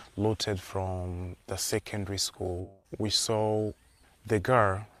looted from the secondary school. We saw the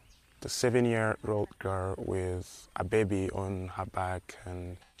girl, the 7-year-old girl with a baby on her back,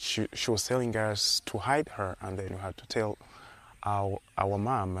 and she was telling us to hide her, and then we had to tell our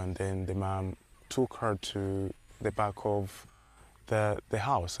mom, and then the mom took her to the back of the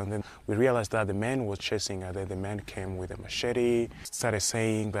house, and then we realized that the man was chasing her. Then the man came with a machete, started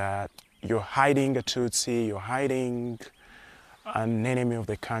saying that you're hiding a Tutsi, you're hiding an enemy of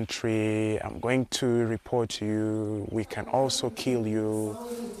the country, I'm going to report you, we can also kill you.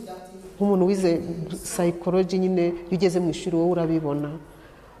 Nk'umuntu wize psychology nyine ugeze mu ishuri wowe urabibona,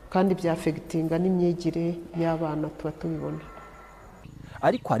 kandi bya affectinga n'imyigire y'abana tuba tubibona.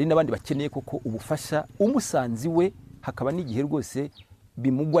 Ariko hari n'abandi bakeneye koko ubufasha umusanzi we, hakaba n'igihe rwose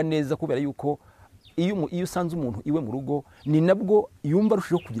bimugwa neza kubera yuko iyo usanze umuntu iwe mu rugo ni nabwo yumva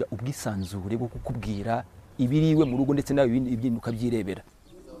arushaho kugira ubwisanzure bwo kukubwira ibiriwe mu rugo ndetse nawe ibindi ukabyirebera.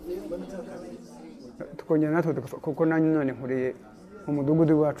 Tukongera natwe kuko none nkuriye mu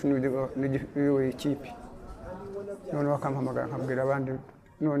mudugudu wacu n'iyo ikipe, none bakampamagara nkabwira abandi,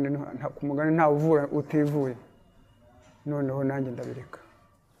 none ku mugani ntawe uvura utivuye, noneho nanjye ndabireka.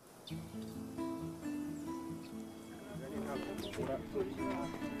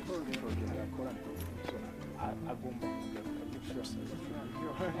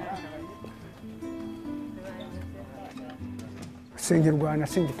 Singirwana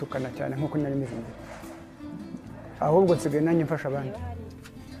singitukana cyane nkuko nari mbivuze, ahubwo nsigaye nanjye mfasha abandi.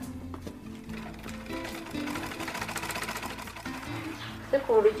 ku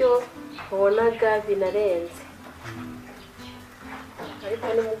buryo ubonaga binarenze ariko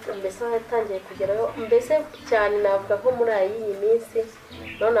mbese yatangiye kugeraho mbese cyane navuga nko muri iyi minsi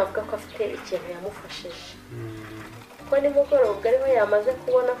none navuga ko afite ikintu yamufashije kuko nimugoroba ubwo ariho yamaze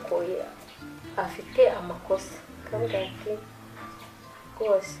kubona ko afite amakosa kandi ati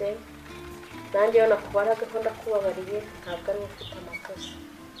rwose nanjye iyo nakubaraga ko ndakubabariye ntabwo ari ufite amakosa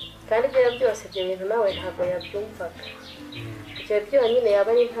kandi ibyo byose ibyo bintu nawe ntabwo yabyumvaga ibyo byonyine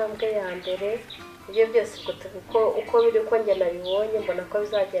yaba ari intambwe ya mbere ibyo byose uko biri uko njye nabibonye mbona ko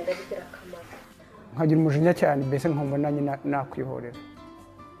bizagenda bigira akamaro nkagira umujinya cyane mbese nkumva nanjye nakwihorera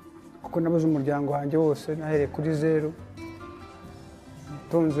kuko nabuze umuryango wanjye wose nahereye kuri 0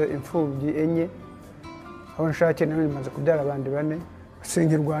 ntunze imfubyi 4 aho nshakiye nawe maze kubyara abandi 4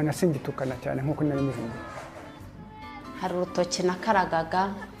 singirwana singitukana cyane nkuko nari mbivuga hari urutoki nakaragaga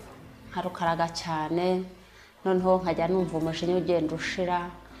nkarukaraga cyane noneho nkajya numva umujinya ugenda ushira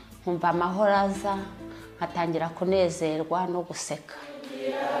nkumva amahoro aza nkatangira kunezerwa no guseka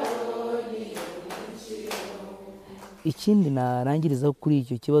ikindi narangirizaho kuri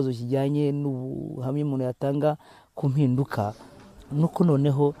icyo kibazo kijyanye n'ubuhamya umuntu yatanga ku mpinduka nuko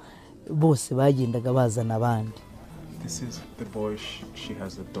noneho bose bagendaga bazana abandi. This is the boy she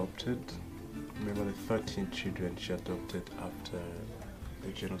has adopted. Remember the 13 children she adopted after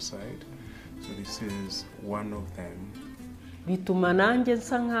the genocide. So this is one of them. Bituma nanjye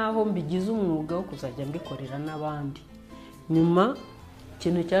nsa nkaho mbigize umwuga wo kuzajya mbikorera n'abandi. Nyuma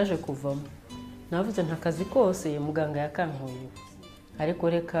ikintu cyaje kuvamo. Navuze nta kazi kose muganga yakankuye. Ariko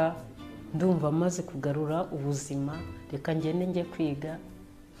reka ndumva maze kugarura ubuzima, reka ngende njye kwiga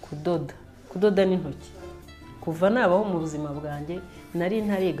kudoda. Kudoda n'intoki. Kuva nabaho mu buzima bwanjye nari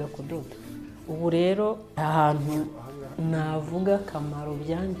ntariga kudoda. Ubu rero ahantu navuga kamaro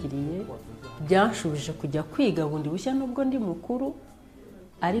byangiriye byanshubije kujya kwiga bundi bushya nubwo ndi mukuru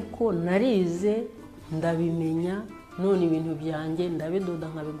ariko narize ndabimenya none ibintu byanjye ndabidoda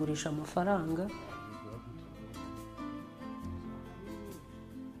nkabigurisha amafaranga.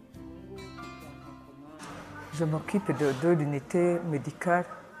 Je m'occupe de l'unité médicale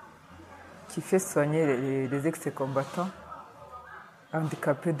qui fait soigner les ex-combattants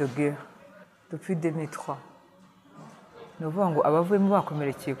handicapés de guerre depuis 2003. Ni ukuvuga ngo abavuyemo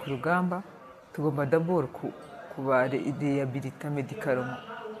bakomerekeye ku rugamba tugomba d'abord kubarehabilita médicalement.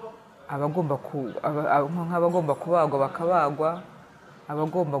 Nk'abagomba kubagwa bakabagwa,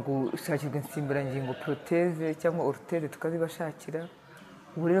 abagomba gushakirwa insimburangingo proteze cyangwa orthèse tukazibashakira.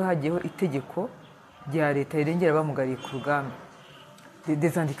 Ubu rero hagiyeho itegeko rya leta rirengera abamugariye ku rugamba.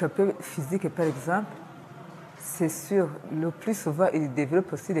 Des handicapés physiques par exemple, c'est sûr, le plus souvent ils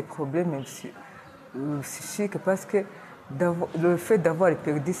développent aussi des problèmes psychiques parce que le fait d'avoir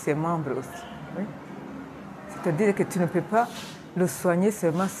perdu ses membres aussi. Oui? C'est-à-dire que tu ne peux pas le soigner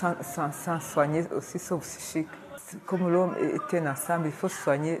seulement sans soigner aussi son psychique. Comme l'homme est un ensemble, il faut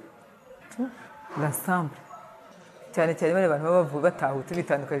soigner tout l'ensemble. cyane cyane bari abantu baba batahutse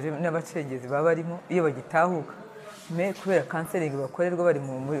bitandukanye n'abacengezi baba barimo iyo bagitahuka mais kubera counseling bakorerwa bari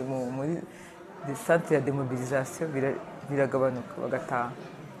muri centre ya demobilisation biragabanuka bagataha.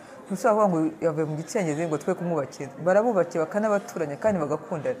 Ntushobora ngo yavuye mu gicengezi ngo twe kumubakira barabubakiye bakanabaturanya kandi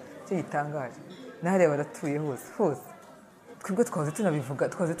bagakundana cyo gitangaje nahare baratuye hose twebwe twaze tunabivuga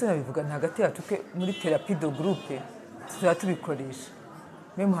nta hagati yacu ke muri thérapie de groupe tuzatubikoresha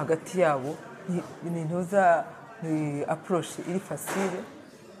même hagati yabo ni ntuza ni approche iri facile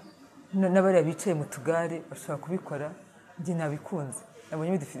n'abari bicaye mu tugare bashaka kubikora njye nabikunze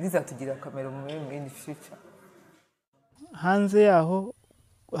nabonye bizatugira akamaro mu future. Hanze yaho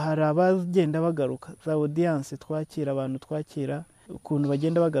hari abagenda bagaruka za audience twakira abantu twakira ukuntu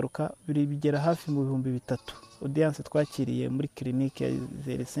bagenda bagaruka bigera hafi mu 3,000 audience twakiriye muri clinique ya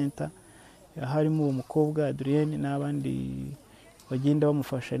Zere Center. Harimo umukobwa Adrienne n'abandi bagenda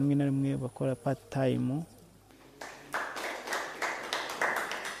bamufasha rimwe na rimwe bakora part time.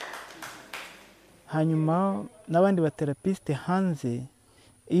 Hanyuma n'abandi baterapiste hanze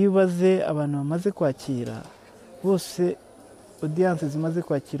iyo baze abantu bamaze kwakira bose audience zimaze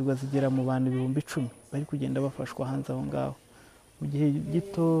kwakirwa zigera mu bantu 10,000 bari kugenda bafashwa hanze aho ngaho mu gihe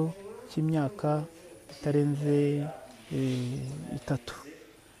gito cy'imyaka itarenze 3.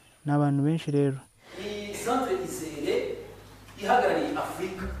 N'abantu benshi rero. Centre Izere ihagarariye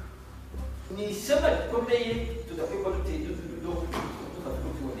Afrika ni ishyamba rikomeye tudakwiye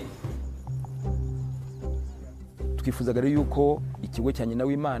twifuzaga rero yuko ikigo cya nyina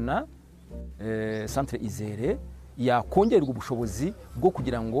w'Imana Centre Izere yakongererwa ubushobozi bwo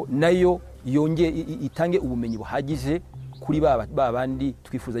kugira ngo nayo yonge itange ubumenyi buhagije kuri babandi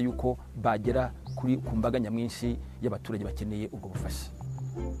twifuza yuko bagera ku mbaga nyamwinshi y'abaturage bakeneye ubwo bufasha.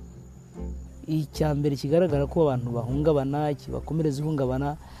 icya mbere kigaragara ko abantu bahungabana kibakomereza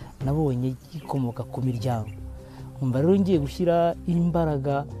ihungabana nabonye gikomoka ku miryango. Nkumva rero ngiye gushyira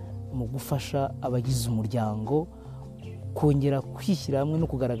imbaraga mu gufasha abagize umuryango kongera kwishyira hamwe no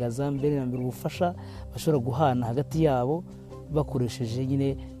kugaragaza mbere na mbere ubufasha bashobora guhana hagati yabo bakoresheje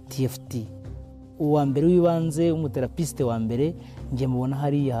nyine TFT. Uwa mbere w'ibanze umuterapiste wa mbere ngiye mubona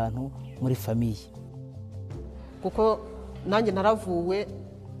hariya hantu muri famiye, kuko nanjye naravuwe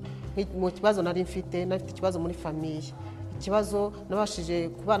mu kibazo nari mfite ikibazo muri famiye. Ikibazo nabashije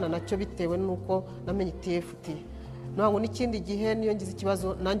kubana nacyo bitewe n'uko namenye TFT. Ntabwo n'ikindi gihe niyo ngize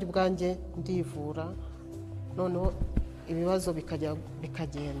ikibazo nanjye ubwanjye ndivura, noneho ibibazo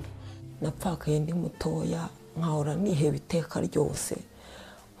bikagenda. Napfakaye ndi mutoya nkahora niheba iteka ryose,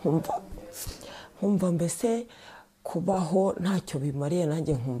 nkumva mbese kubaho ntacyo bimariye,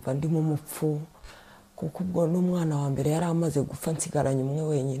 nanjye nkumva ndimo umupfu, kuko ubwo n'umwana wa mbere yari amaze gupfa nsigaranye umwe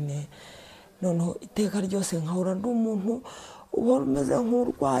wenyine. Noneho iteka ryose nkahora ndi umuntu ubona umeze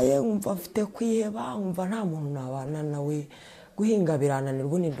nk'urwaye, nkumva mfite kwiheba, nkumva nta muntu nabana nawe. Guhinga birananira,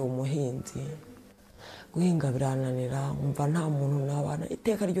 ubu ndi umuhinzi, guhinga birananira, nkumva nta muntu nabana,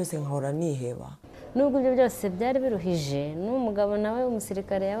 iteka ryose nkahora niheba. Nubwo ibyo byose byari biruhije, n'umugabo nawe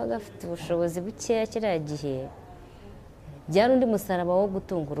w'umusirikare yabaga afite ubushobozi bukeya kiriya gihe, byari undi musaraba wo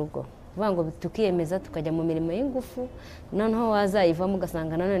gutunga urugo. Kuvuga ngo tukiyemeza tukajya mu mirimo y'ingufu, noneho wazayivamo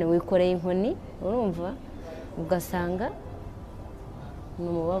ugasanga nanone wikoreye inkoni, urumva, ugasanga ni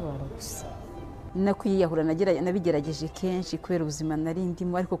umubabaro gusa. No kwiyahura nabigerageje kenshi kubera ubuzima nari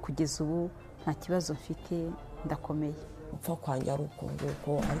ndimo, ariko kugeza ubu nta kibazo mfite, ndakomeye. Upfa kwanjye ari uko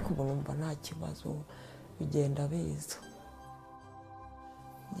nguko, ariko ubu numva nta kibazo, bigenda biza.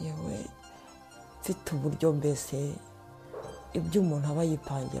 Yewe mfite uburyo mbese ibyo umuntu aba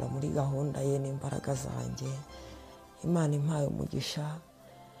yipangira muri gahunda ye n'imbaraga zanjye, Imana impaye umugisha,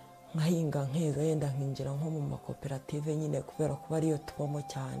 nkahinga nkeza, yenda nkinjira nko mu makoperative nyine, kubera kuba ariyo tubamo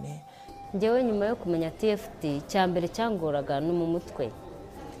cyane. Njyewe nyuma yo kumenya TFT, icya mbere cyangoraga ni mu mutwe,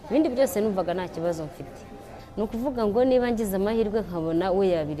 ibindi byose numvaga nta kibazo mfite. Ni ukuvuga ngo niba ngize amahirwe nkabona we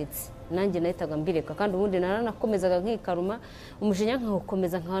yabiritse, nanjye nahitaga mbireka, kandi ubundi naranakomezaga nkikaruma, umujinya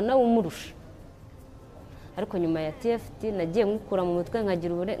nkawukomeza nkaba nawe umurusha. Ariko nyuma ya TFT nagiye nkukura mu mutwe,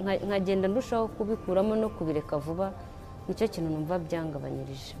 nkagenda ndushaho kubikuramo no kubireka vuba. Nicyo kintu numva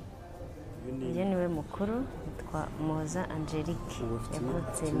byangabanyirije. Njye niwe mukuru, yitwa Moza Angelique,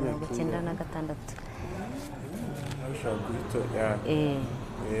 yavutse 1996.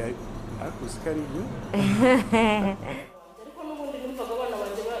 Ariko n'ubundi numvaga abana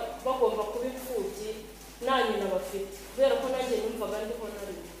banjye bagomba kuba imfubyi nta nyina bafite, kubera ko nanjye numvaga ndiho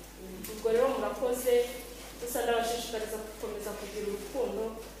nari. Ubwo rero murakoze, gusa ndabashishikariza gukomeza kugira urukundo,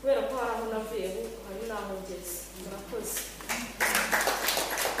 kubera ko hari aho navuye hari n'aho ngeze. Murakoze.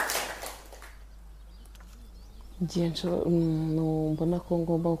 Igihe mbona ko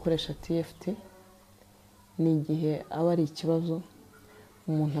ngomba gukoresha TFT ni igihe aba ari ikibazo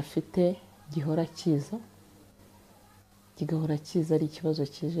umuntu afite gihora kiza, kigahora kiza ari ikibazo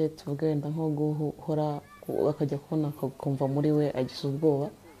kije, tuvuga wenda nko guhora akajya kubona akumva muri we agize ubwoba,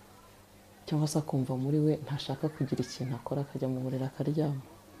 cyangwa se akumva muri we ntashaka kugira ikintu akora, akajya mu buriri akaryama.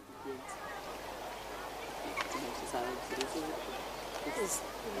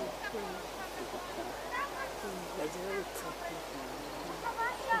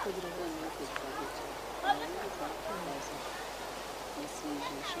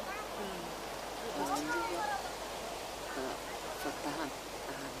 Fata hano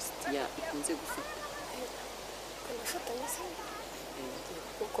ahantu sitiya ikunze gufata. Unafatanya se?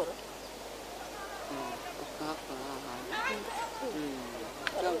 Ukora? Ukahakora ahantu.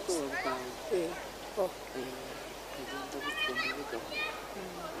 Bwa bwoba bwawe. Ukagenda bukunda bugahora.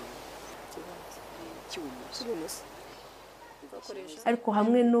 Kibumoso. Ariko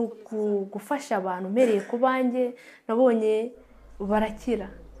hamwe no gufasha abantu mpereye ku banjye, nabonye barakira.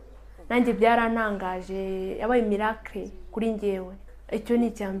 Nanjye byarantangaje, yabaye miracle kuri njyewe. Icyo ni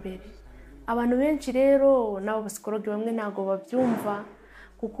icya mbere. Abantu benshi rero nabo psikologe bamwe ntago babyumva,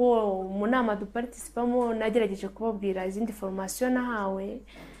 kuko mu nama duparticipamo nagerageje kubabwira izindi formation nahawe,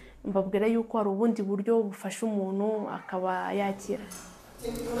 mbabwira yuko hari ubundi buryo bufasha umuntu akaba yakira.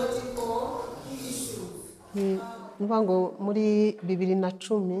 Nuvuga ngo muri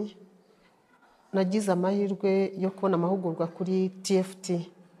 2010 nagize amahirwe yo kubona amahugurwa kuri TFT.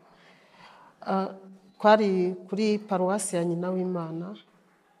 Kwari kuri paruwasi ya Nyina w'Imana,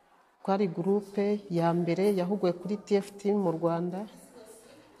 kwari gurupe ya mbere yahuguwe kuri TFT mu Rwanda.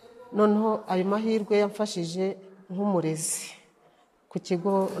 Noneho ayo mahirwe yamfashije nk'umurezi ku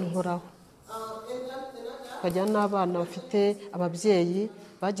kigo nkoraho. tukagira n'abana bafite ababyeyi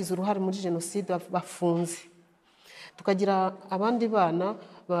bagize uruhare muri jenoside bafunze, tukagira abandi bana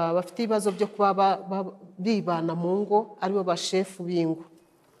bafite ibibazo byo kuba bibana mu ngo aribo bashefu b'ingo.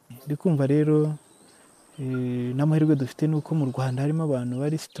 ndi kumva rero n'amahirwe dufite ni uko mu Rwanda harimo abantu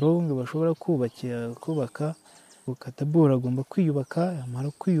bari strong bashobora kubaka ukatabura agomba kwiyubaka, amara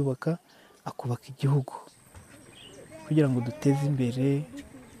kwiyubaka akubaka igihugu kugira ngo duteze imbere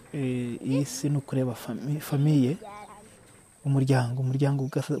isi no kureba famiye, umuryango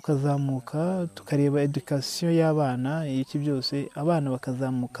ukazamuka, tukareba education y'abana, iki byose abana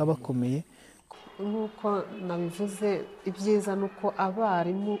bakazamuka bakomeye. Nk'uko nabivuze, ibyiza ni uko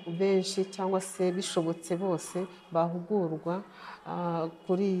abarimu benshi cyangwa se bishobotse bose bahugurwa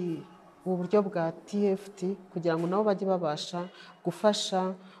kuri ubu buryo bwa TFT kugira ngo nabo bajye babasha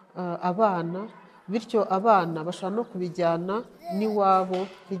gufasha abana, bityo abana bashobora no kubijyana n'iwabo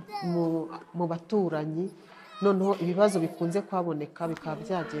mu baturanyi, noneho ibibazo bikunze kuhaboneka bikaba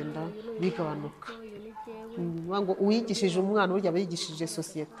byagenda bigabanuka. Ngo uwigishije umwana burya aba yigishije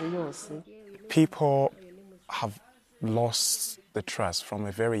sosiyete yose. People have lost the trust from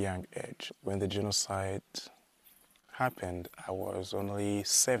a very young age. When the genocide happened, I was only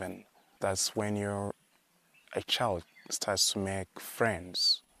 7. That's when a child starts to make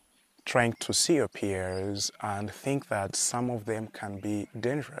friends, trying to see your peers and think that some of them can be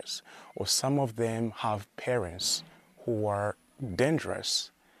dangerous, or some of them have parents who are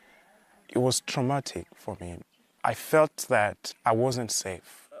dangerous. It was traumatic for me. I felt that I wasn't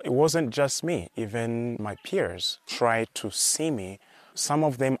safe. It wasn't just me, even my peers tried to see me. Some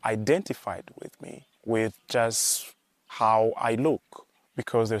of them identified with me, with just how I look,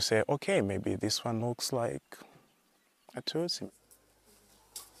 because they say, okay, maybe this one looks like a Tutsi.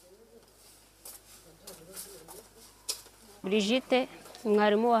 Brigitte,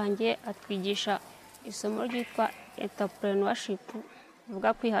 umwarimu wanjye atwigisha isomo ryitwa entrepreneurship,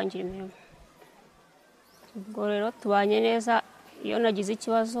 bivuga kwihangira imirimo. Ubwo rero tubanye neza, iyo nagize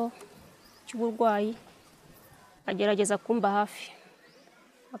ikibazo cy'uburwayi agerageza kumba hafi,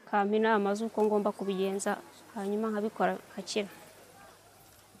 akampa inama z'uko ngomba kubigenza, hanyuma nkabikora nkakira.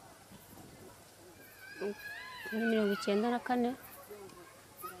 Muri 1994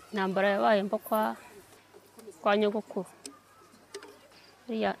 intambara yabaye mba kwa nyogokuru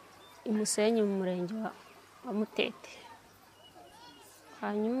hariya i Musenyi mu murenge wa Mutete.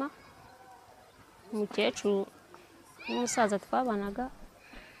 Hanyuma umukecuru n'umusaza twabanaga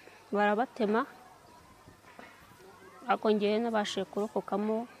barabatema, akongeye nabashe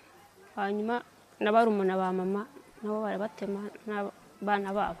kurokokamo. Hanyuma n'abarumuna ba mama nabo barabatema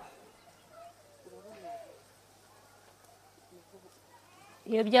n'abana babo.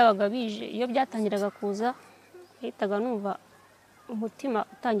 Iyo byabaga bije, iyo byatangiraga kuza, hitaga numva umutima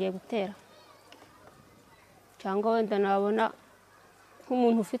utangiye gutera, cyangwa wenda nabona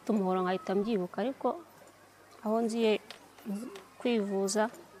nk'umuntu ufite umuhoro nkahita mbyibuka. Ariko aho nziye kwivuza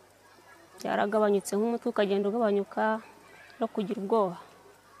byaragabanyutse, nk'umutwe ukagenda ugabanyuka no kugira ubwoba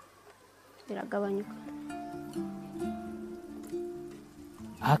biragabanyuka.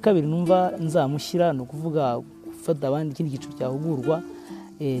 aha kabiri numva nzamushyira ni ukuvuga gufata abandi ikindi gice cyahugurwa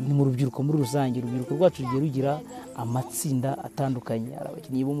ni mu rubyiruko muri rusange. Urubyiruko rwacu rugiye rugira amatsinda atandukanye, hari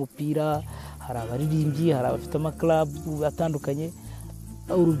abakinnyi b'umupira, hari abaririmbyi, hari abafite amakarabu atandukanye.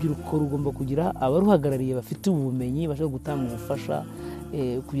 Urubyiruko rugomba kugira abaruhagarariye bafite ubumenyi bashobora gutanga ubufasha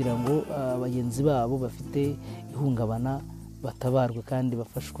kugira ngo bagenzi babo bafite ihungabana batabarwe kandi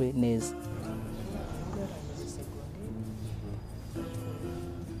bafashwe neza.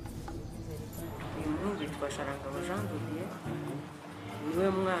 niwe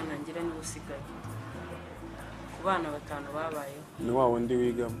mwana ngira ni usigaye ku bana batanu babayeho. Ni wa wundi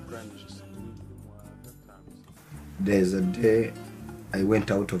wiga mu Rwanda. There's a day I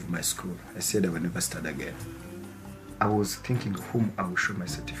went out of my school. I said I will never study again. I was thinking whom I will show my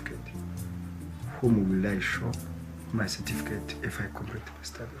certificate. Whom will I show my certificate if I complete my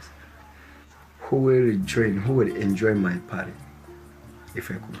studies? Who will enjoy my party if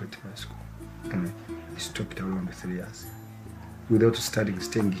I complete my school? And I stopped around 3 years. Without studying,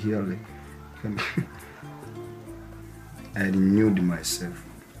 staying here, I renewed myself.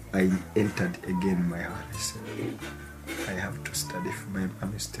 I entered again my heart. I said, I have to study if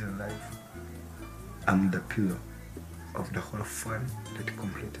I'm still alive. I'm the pillar of the whole family that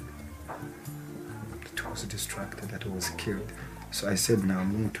completed. That was distracted, that was killed. So I said, now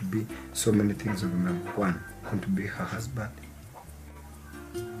I'm going to be so many things of my one. I'm going to be her husband,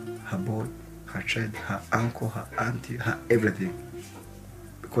 her boy, her child, her uncle, her auntie, her everything.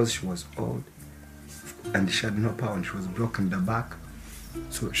 Because she was old and she had no power and she was broken the back,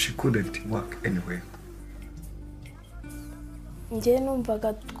 so she couldn't work anywhere. njye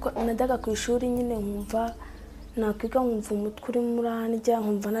numvaga najyaga ku ishuri nyine nkumva nakwiga nkumva umutwe urimo urandya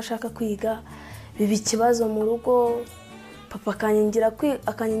nkumva nashaka kwiga biba ikibazo mu rugo papa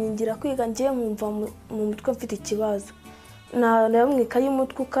akanyigira kwiga njye nkumva mu mutwe mfite ikibazo nayo mu ikayi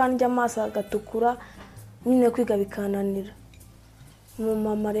y'umutwe ukandya amaso agatukura nyine kwiga bikananira mu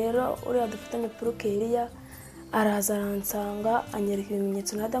mama rero uriya dufitanye porokeriya araza aransanga anyereka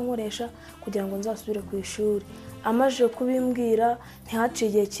ibimenyetso nada nkoresha kugira ngo nzasubire ku ishuri amaje kubimbwira ntihaciye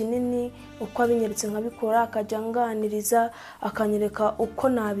igihe kinini uko abinyeretse nkabikora akajya anganiriza akanyereka uko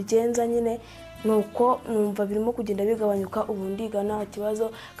nabigenza nyine nuko numva birimo kugenda bigabanyuka ubu ndiga nta kibazo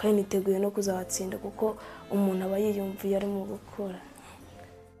kandi niteguye no kuzatsinda kuko umuntu aba yiyumviye ari mu gukora.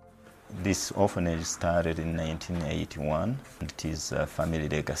 This orphanage started in 1981. It is a family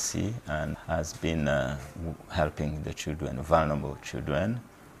legacy and has been helping the children, vulnerable children,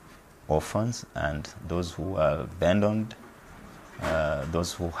 orphans, and those who are abandoned,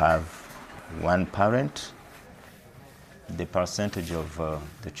 those who have one parent. The percentage of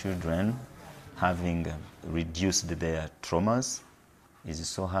the children having reduced their traumas is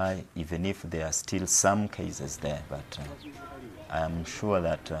so high, even if there are still some cases there. But I am sure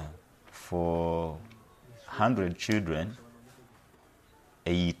that for 100 children,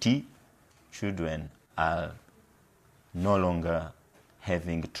 80 children are no longer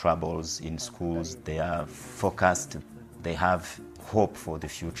having troubles in schools. They are focused, they have hope for the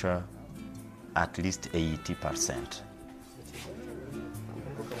future, at least 80%.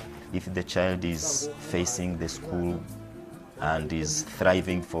 If the child is facing the school and is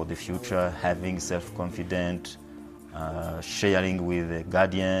thriving for the future, having self-confidence, sharing with a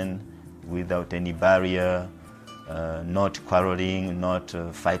guardian without any barrier, not quarreling, not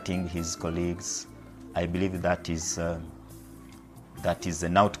fighting his colleagues, I believe that is an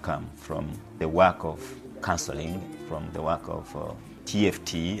outcome from the work of counseling, from the work of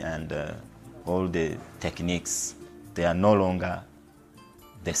TFT and all the techniques. They are no longer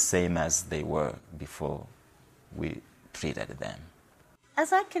the same as they were before we treated them.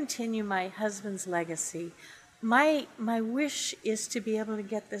 As I continue my husband's legacy, my wish is to be able to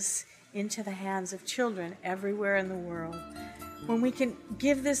get this into the hands of children everywhere in the world. When we can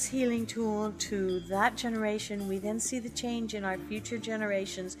give this healing tool to that generation, we then see the change in our future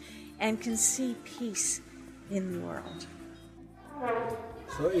generations and can see peace in the world.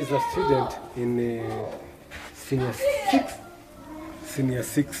 So he's a student in senior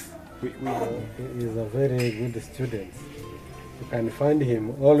six. He's a very good student. You can find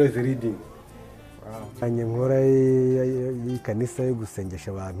him always reading. Nkora y'ikanisa yo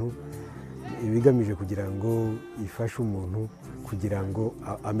gusengesha abantu ibigamije kugira ngo ifashe umuntu kugira ngo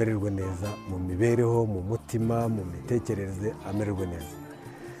amererwe neza mu mibereho, mu mutima, mu mitekerereze amererwe neza.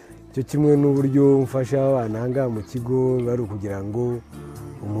 Cyo kimwe n'uburyo mfasha abana hanga mu kigo bari kugira ngo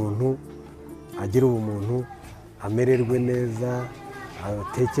umuntu agire ubumuntu amererwe neza,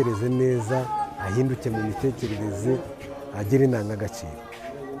 atekereze neza, ahinduke mu mitekerereze, agire indangagaciro.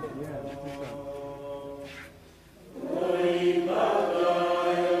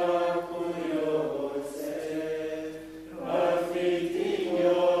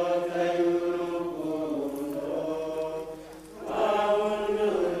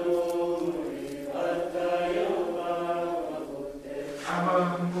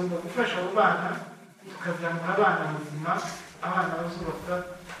 gufasha abo bana tukazamura abana buzima, abana bazubaka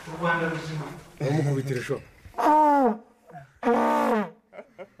u Rwanda ruzima. Umukubitire sho.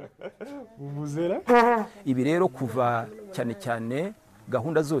 Umuzera. Ibi rero kuva cyane cyane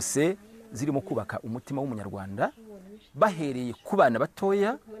gahunda zose zirimo kubaka umutima w'umunyarwanda bahereye ku bana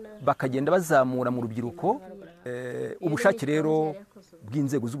batoya bakagenda bazamura mu rubyiruko, ubushake rero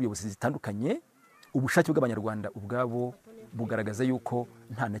bw'inzego z'ubuyobozi zitandukanye, ubushake bw'abanyarwanda ubwabo bugaragaza yuko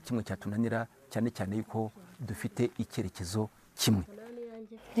nta na kimwe cyatunanira, cyane cyane yuko dufite icyerekezo kimwe.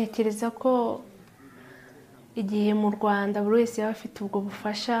 Ntekereza ko igihe mu Rwanda buri wese yaba afite ubwo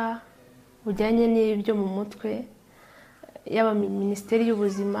bufasha bujyanye n'ibyo mu mutwe, yaba Minisiteri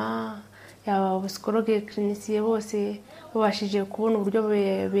y'Ubuzima, yaba psikologe, cliniciye, bose babashije kubona uburyo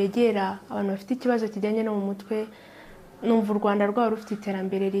begera abantu bafite ikibazo kijyanye no mu mutwe, numva u Rwanda rwaba rufite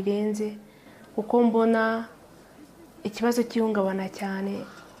iterambere rirenze, kuko mbona ikibazo cy'ihungabana cyane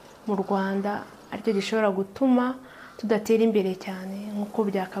mu Rwanda aricyo gishobora gutuma tudatera imbere cyane nk'uko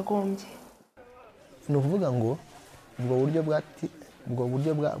byakagombye. Ni ukuvuga ngo ubwo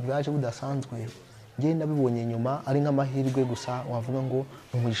buryo bwaje budasanzwe njye nabibonye nyuma ari nk'amahirwe gusa, wavuga ngo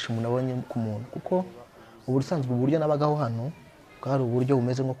umugisha umuntu abonye ku muntu, kuko ubusanzwe uburyo nabagaho hano bwari uburyo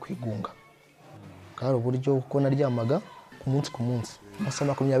bumeze nko kwigunga, bwari uburyo kuko naryamaga ku munsi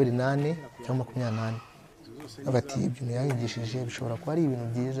amasaha 28 cyangwa 28, hagati y'ibintu yanyigishije bishobora kuba ari ibintu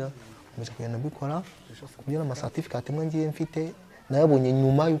byiza nkomeza kugenda mbikora ku buryo n'amasertificate amwe ngiye mfite nayabonye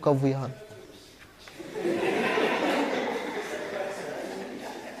nyuma y'uko avuye hano.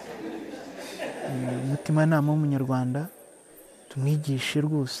 umutimanama w'umunyarwanda tumwigishe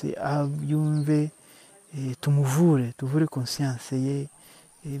rwose yumve, tuvure conscience ye,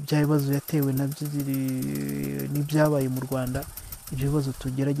 bya bibazo yatewe nabyo n'ibyabaye mu Rwanda, ibyo bibazo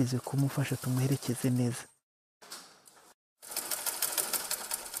tugerageze kumufasha tumuherekeze neza.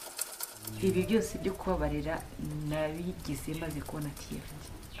 Ibi byose byo kubabarira nabigize maze kubona TFT,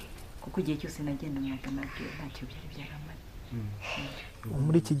 kuko igihe cyose nagendanaga nabyo ntacyo byari byaramara.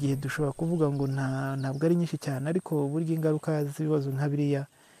 Muri iki gihe dushobora kuvuga ngo ntabwo ari nyinshi cyane, ariko burya ingaruka z'ibibazo nka biriya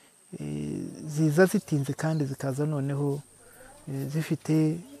ziza zitinze kandi zikaza noneho zifite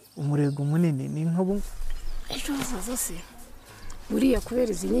umurego munini. Ni nk'ubu ejo hazaza se buriya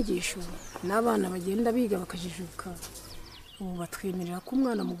kubera izi nyigisho n'abana bagenda biga bakajijuka, ubu batwemerera ko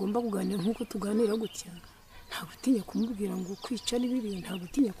umwana mugomba kuganira nk'uko tuganira gutya. Nta gutinya kumubwira ngo kwica ni bibi, nta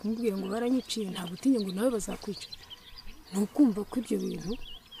gutinya kumubwira ngo baranyiciye, nta gutinya ngo nawe bazakwica. Ni ukumva ko ibyo bintu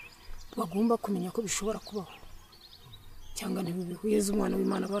bagomba kumenya ko bishobora kubaho cyangwa ntibibeho. Yezu umwana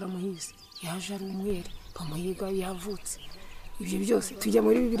w'Imana baramuhize, yaje ari umwere, bamuhiga yavutse. Ibyo byose tujya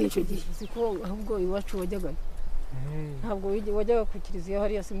muri Bibiliya icyo gihe siko ahubwo iwacu wajyaga ntabwo wajyaga ku kiliziya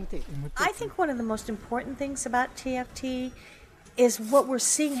hariya simuteka. I think one of the most important things about TFT is what we're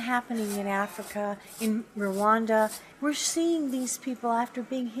seeing happening in Africa, in Rwanda. We're seeing these people, after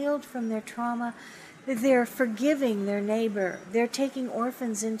being healed from their trauma, they're forgiving their neighbor. They're taking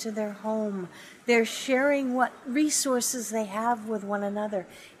orphans into their home. They're sharing what resources they have with one another.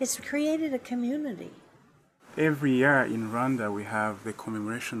 It's created a community. Every year in Rwanda we have the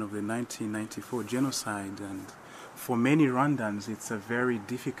commemoration of the 1994 genocide, and for many Rwandans it's a very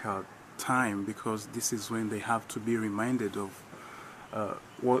difficult time because this is when they have to be reminded of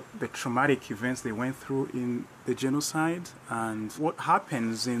what the traumatic events they went through in the genocide. And what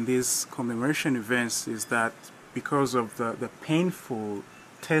happens in these commemoration events is that because of the painful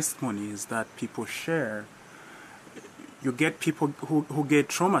testimonies that people share, you get people who get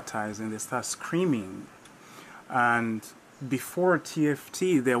traumatized and they start screaming. And before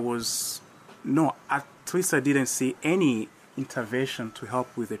TFT there was at least I didn't see any intervention to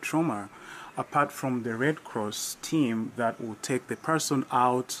help with the trauma, apart from the Red Cross team that would take the person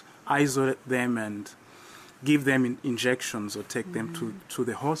out, isolate them, and give them injections or take them to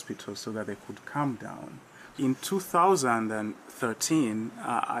the hospital so that they could calm down. In 2013,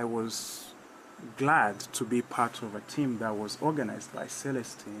 I was glad to be part of a team that was organized by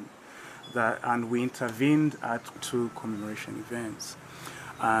Celestine, and we intervened at 2 commemoration events.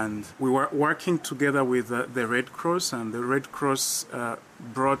 And we were working together with the Red Cross, and the Red Cross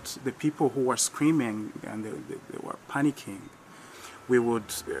brought the people who were screaming and they were panicking. We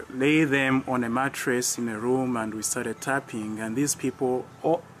would lay them on a mattress in a room and we started tapping, and these people,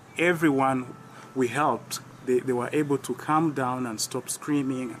 everyone we helped, they were able to calm down and stop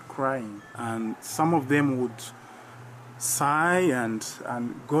screaming and crying. And some of them would sigh and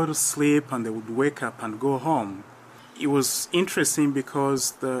go to sleep, and they would wake up and go home. It was interesting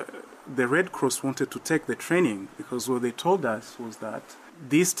because the Red Cross wanted to take the training, because what they told us was that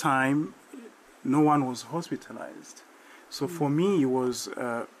this time no one was hospitalized. So for me it was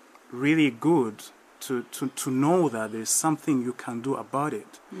really good to know that there's something you can do about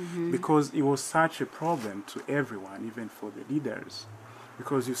it, because it was such a problem to everyone, even for the leaders,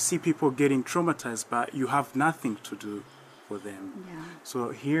 because you see people getting traumatized but you have nothing to do for them. So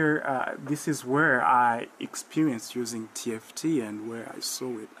here, this is where I experienced using TFT and where I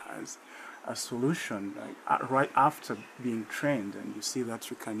saw it as a solution, right after being trained, and you see that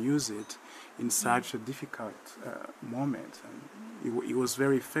you can use it in such a difficult moment, and it was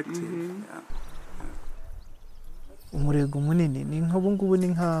very effective. Umurego munini ni nk'ubu ngubu, ni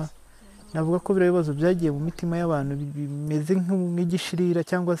nka navuga ko biriya bibazo byagiye mu mitima y'abantu bimeze nk'igishirira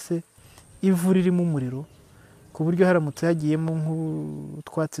cyangwa se ivu ririmo umuriro, ku buryo haramutse hagiyemo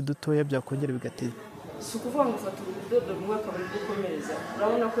nk'utwatsi dutoya byakongera bigateza. Si ukuvuga ngo ufata urudodo rumwe akaba ari gukomereza,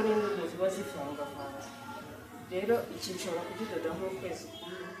 urabona ko n'indodo ziba zivangavanze. Rero iki nshobora kugidoda nk'ukwezi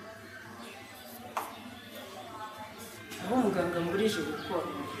kumwe. Aho umuganga mburije gukora,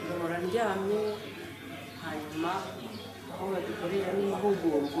 ngahora ndyamye, hanyuma aho badukorera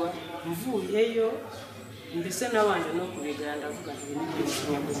n'ihugurwa, mvuyeyo mbese nabanje no kubigana ndavuga ngo ibintu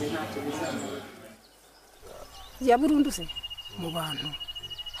by'ubushyaguzi ntacyo bizamara. Ya burundu se mu bantu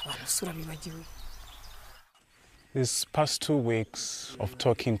abantu sura bibagiwe. These past 2 weeks of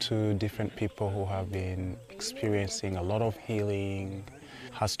talking to different people who have been experiencing a lot of healing,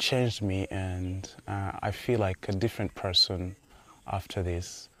 has changed me, and I feel like a different person after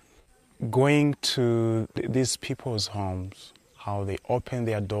this. Going to these people's homes, how they open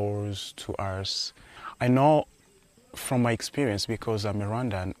their doors to us. I know from my experience, because I'm a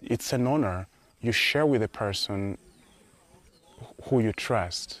Rwandan, it's an honor. You share with a person who you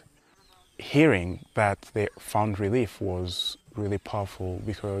trust. Hearing that they found relief was really powerful,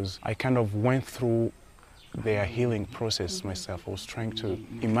 because I kind of went through their healing process myself. I was trying to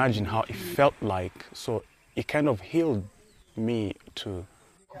imagine how it felt like, so it kind of healed me too.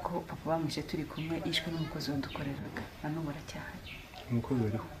 kuko papa bamwishe turi kumwe yishwe n'umukozi wadukoreraga nano baracyahari. Umukozi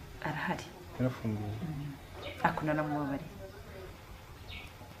ariho? Arahari. Yarafunguwe? Ako naramubabariye.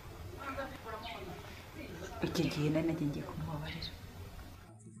 Iki gihe nari nagiye kumubabarira.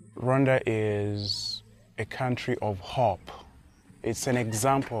 Rwanda is a country of hope. It's an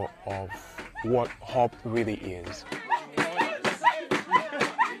example of what hope really is.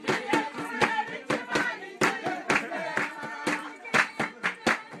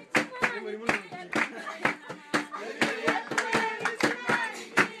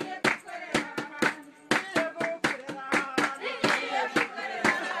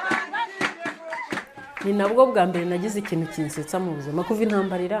 ni nabwo bwa mbere nagize ikintu kinsetsa mu buzima kuva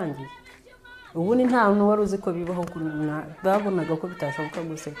intambara irangiye. Ubu ni nta muntu wari uzi ko bibaho, babonaga ko bitashoboka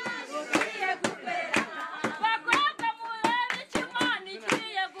guseka.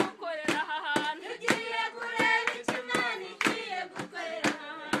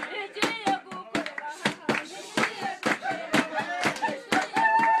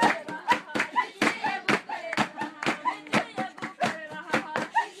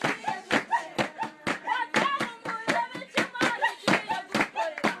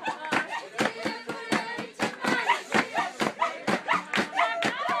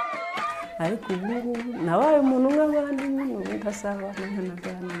 ariko ubu nabaye umuntu nk'abandi nyine ndasabana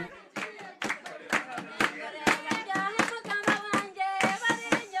nkanaganira.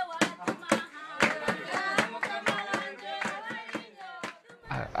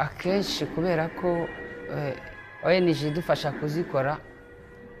 akenshi kubera ko ONG idufasha kuzikora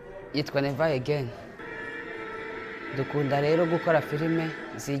yitwa Never Again. Dukunda rero gukora filime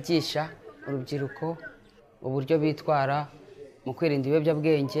zigisha urubyiruko uburyo bitwara mu kwirinda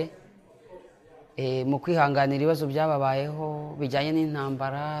ibiyobyabwenge, mu kwihanganira ibibazo byababayeho bijyanye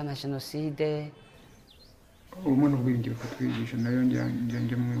n'intambara na Genocide. Umuntu ubwirindiro katwigisha nayo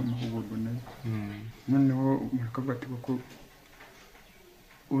njye mu mahugurwa nayo. Noneho murakavuga ati ko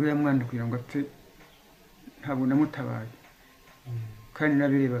uriya mwana kugira ngo apfe ntabwo namutabaye, kandi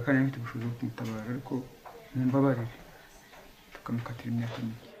nabireba kandi mfite ubushobozi bwo kumutabara, ariko mumbabarire tukamukatira imyaka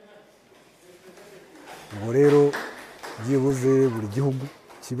mike. Ubwo rero byibuze buri gihugu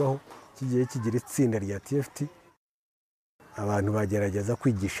kibaho kigiye kigira itsinda rya TFT, abantu bagerageza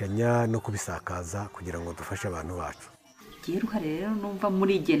kwigishanya no kubisakaza kugira ngo dufashe abantu bacu. Giye ruhare rero numva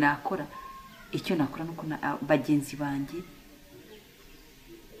muri igihe nakora icyo nakora nuko bagenzi banjye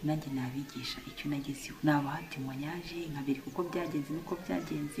nanjye nabigisha icyo nagezeho, nabahati monyaje nkabiri kuko byagenze nuko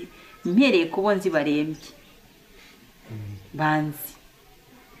byagenze, mpereye kubonzi barembye banzi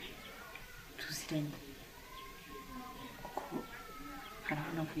tuziranye kuko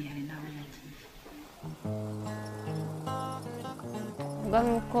harabona vuye hari nawe nagiye.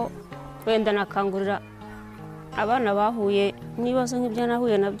 Nuko wenda nakangurira abana bahuye n'ibibazo nk'ibyo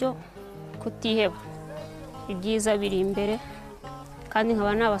nahuye nabyo kutiheba, ibyiza biri imbere, kandi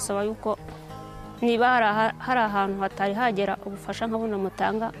nkaba nabasaba yuko niba hari ahantu hatari hagera ubufasha nkabona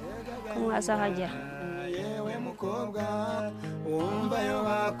mutanga ko mwazahagera. Yewe mukobwa wumva yo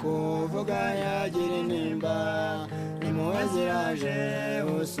bakuvuga yagira inimba, nimuwaziraje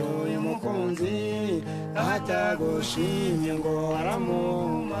usuye umukunzi atagushimye ngo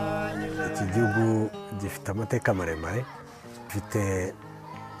waramumanye. Iki gihugu gifite amateka maremare, gifite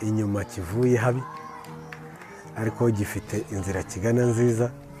inyuma kivuye habi, ariko gifite inzira kigana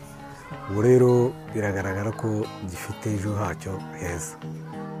nziza. Ubu rero biragaragara ko gifite ejo hacyo heza.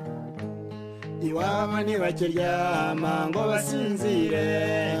 Iwabo ntibakiryama ngo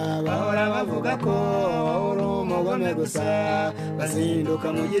basinzire, bahora bavuga ko uri umugome gusa, bazinduka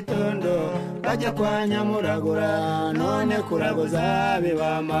mu gitondo bajya kwa nyamuragura, none kuraguza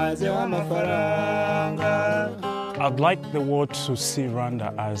bibamazeho amafaranga. I'd like the world to see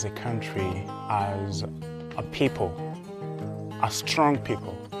Rwanda as a country, as a people, a strong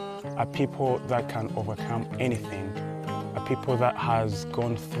people, a people that can overcome anything, a people that has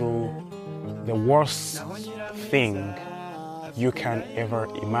gone through the worst thing you can ever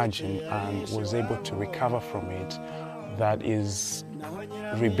imagine and was able to recover from it, that is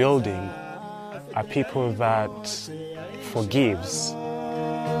rebuilding, a people that forgives.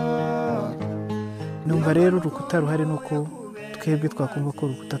 numva rero urukuta ruhari ni uko twebwe twakumva ko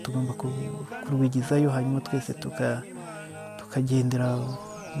urukuta tugomba kurwigizayo, hanyuma twese tukagendera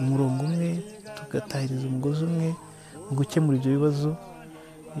mu murongo umwe, tugatahiriza umugozi umwe mu gukemura ibyo bibazo.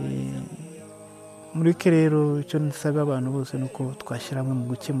 Mureke rero icyo nsaba abantu bose ni uko twashyira hamwe mu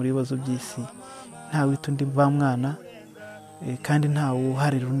gukemura ibibazo by'isi, nta wita undi ba mwana kandi nta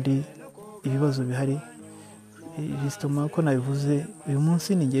wuharira undi ibibazo bihari. Bisitoma ko nabivuze, uyu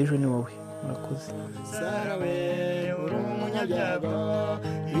munsi ni njye, ejo ni wowe. Murakoze. Sarawe uri umunyabyago,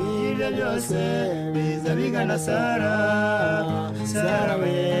 ibyo byose biza bigana Sara.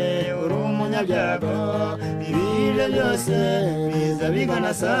 Sarawe uri umunyabyago, ibyo byose biza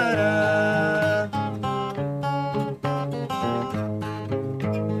bigana Sara.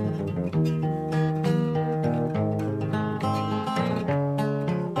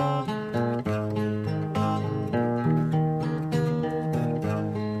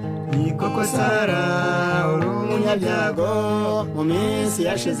 Koko Sara uri umunyabyago, mu minsi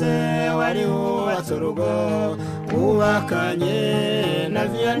yashize wari wubatse urugo, wubakanye na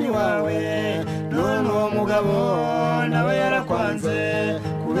viyani wawe, none uwo mugabo nawe yarakwanze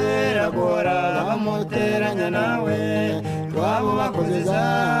kubera gora bamuteranya nawe, iwabo bakozeza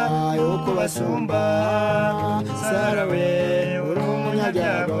yuko basumba. Sara we uri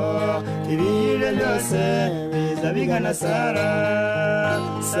umunyabyago, ibiryo byose biza bigana Sara.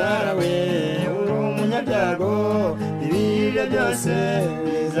 Sara we uri umunyabyago, ibiryo byose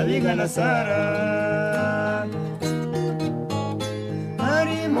biza bigana Sara.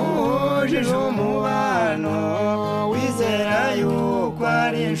 Ari mujije umubano, wizera yuko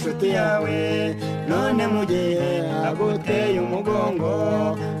ari inshuti yawe, none mu gihe aguteye umugongo,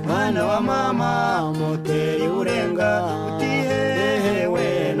 mwana wa mama muteye urenga,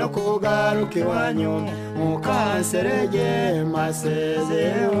 utihehewe no kugaruka iwanyu, mukanserege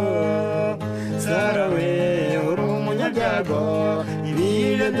masezeho. Sara we uri umunyabyago,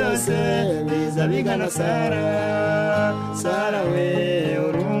 ibiryo byose biza bigana Sara. Sara we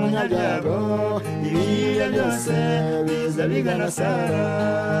uri umunyabyago, ibiryo byose biza bigana Sara.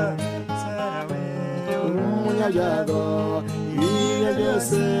 Sara we uri umunyabyago, ibiryo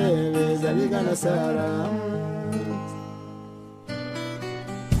byose biza bigana Sara.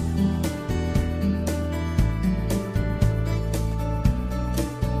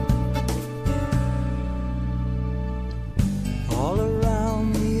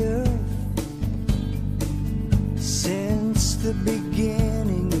 The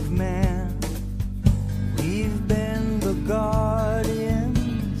beginning of man, we've been the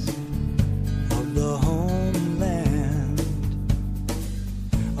guardians of the homeland.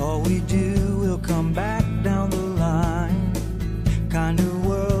 All we do will come back down the line. Kind of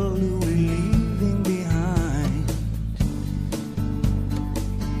world we're leaving behind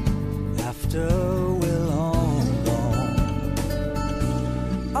after we're long gone.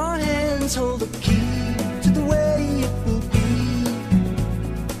 Our hands hold the key to the way it will be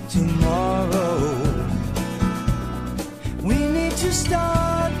tomorrow. We need to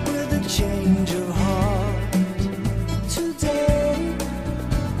start with a change of heart today.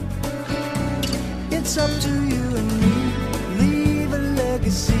 It's up to you and me. Leave a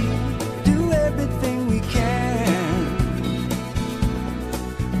legacy, do everything we can.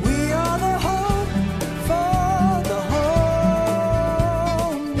 We are the hope for the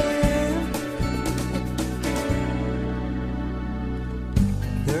homeland.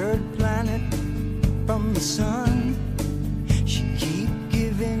 Third planet from the sun, she keep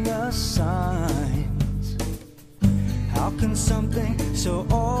giving us signs. How can something so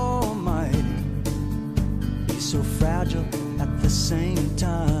almighty be so fragile at the same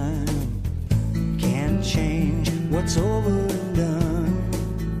time? Can't change what's over and done,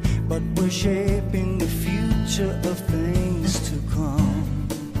 but we're shaping the future of things to come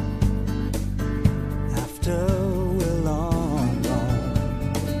after we're long gone.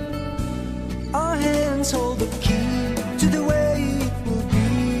 Our hands hold the key to the way it will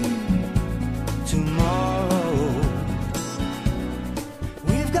be tomorrow.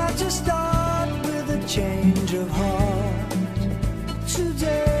 We've got to start with a change of heart.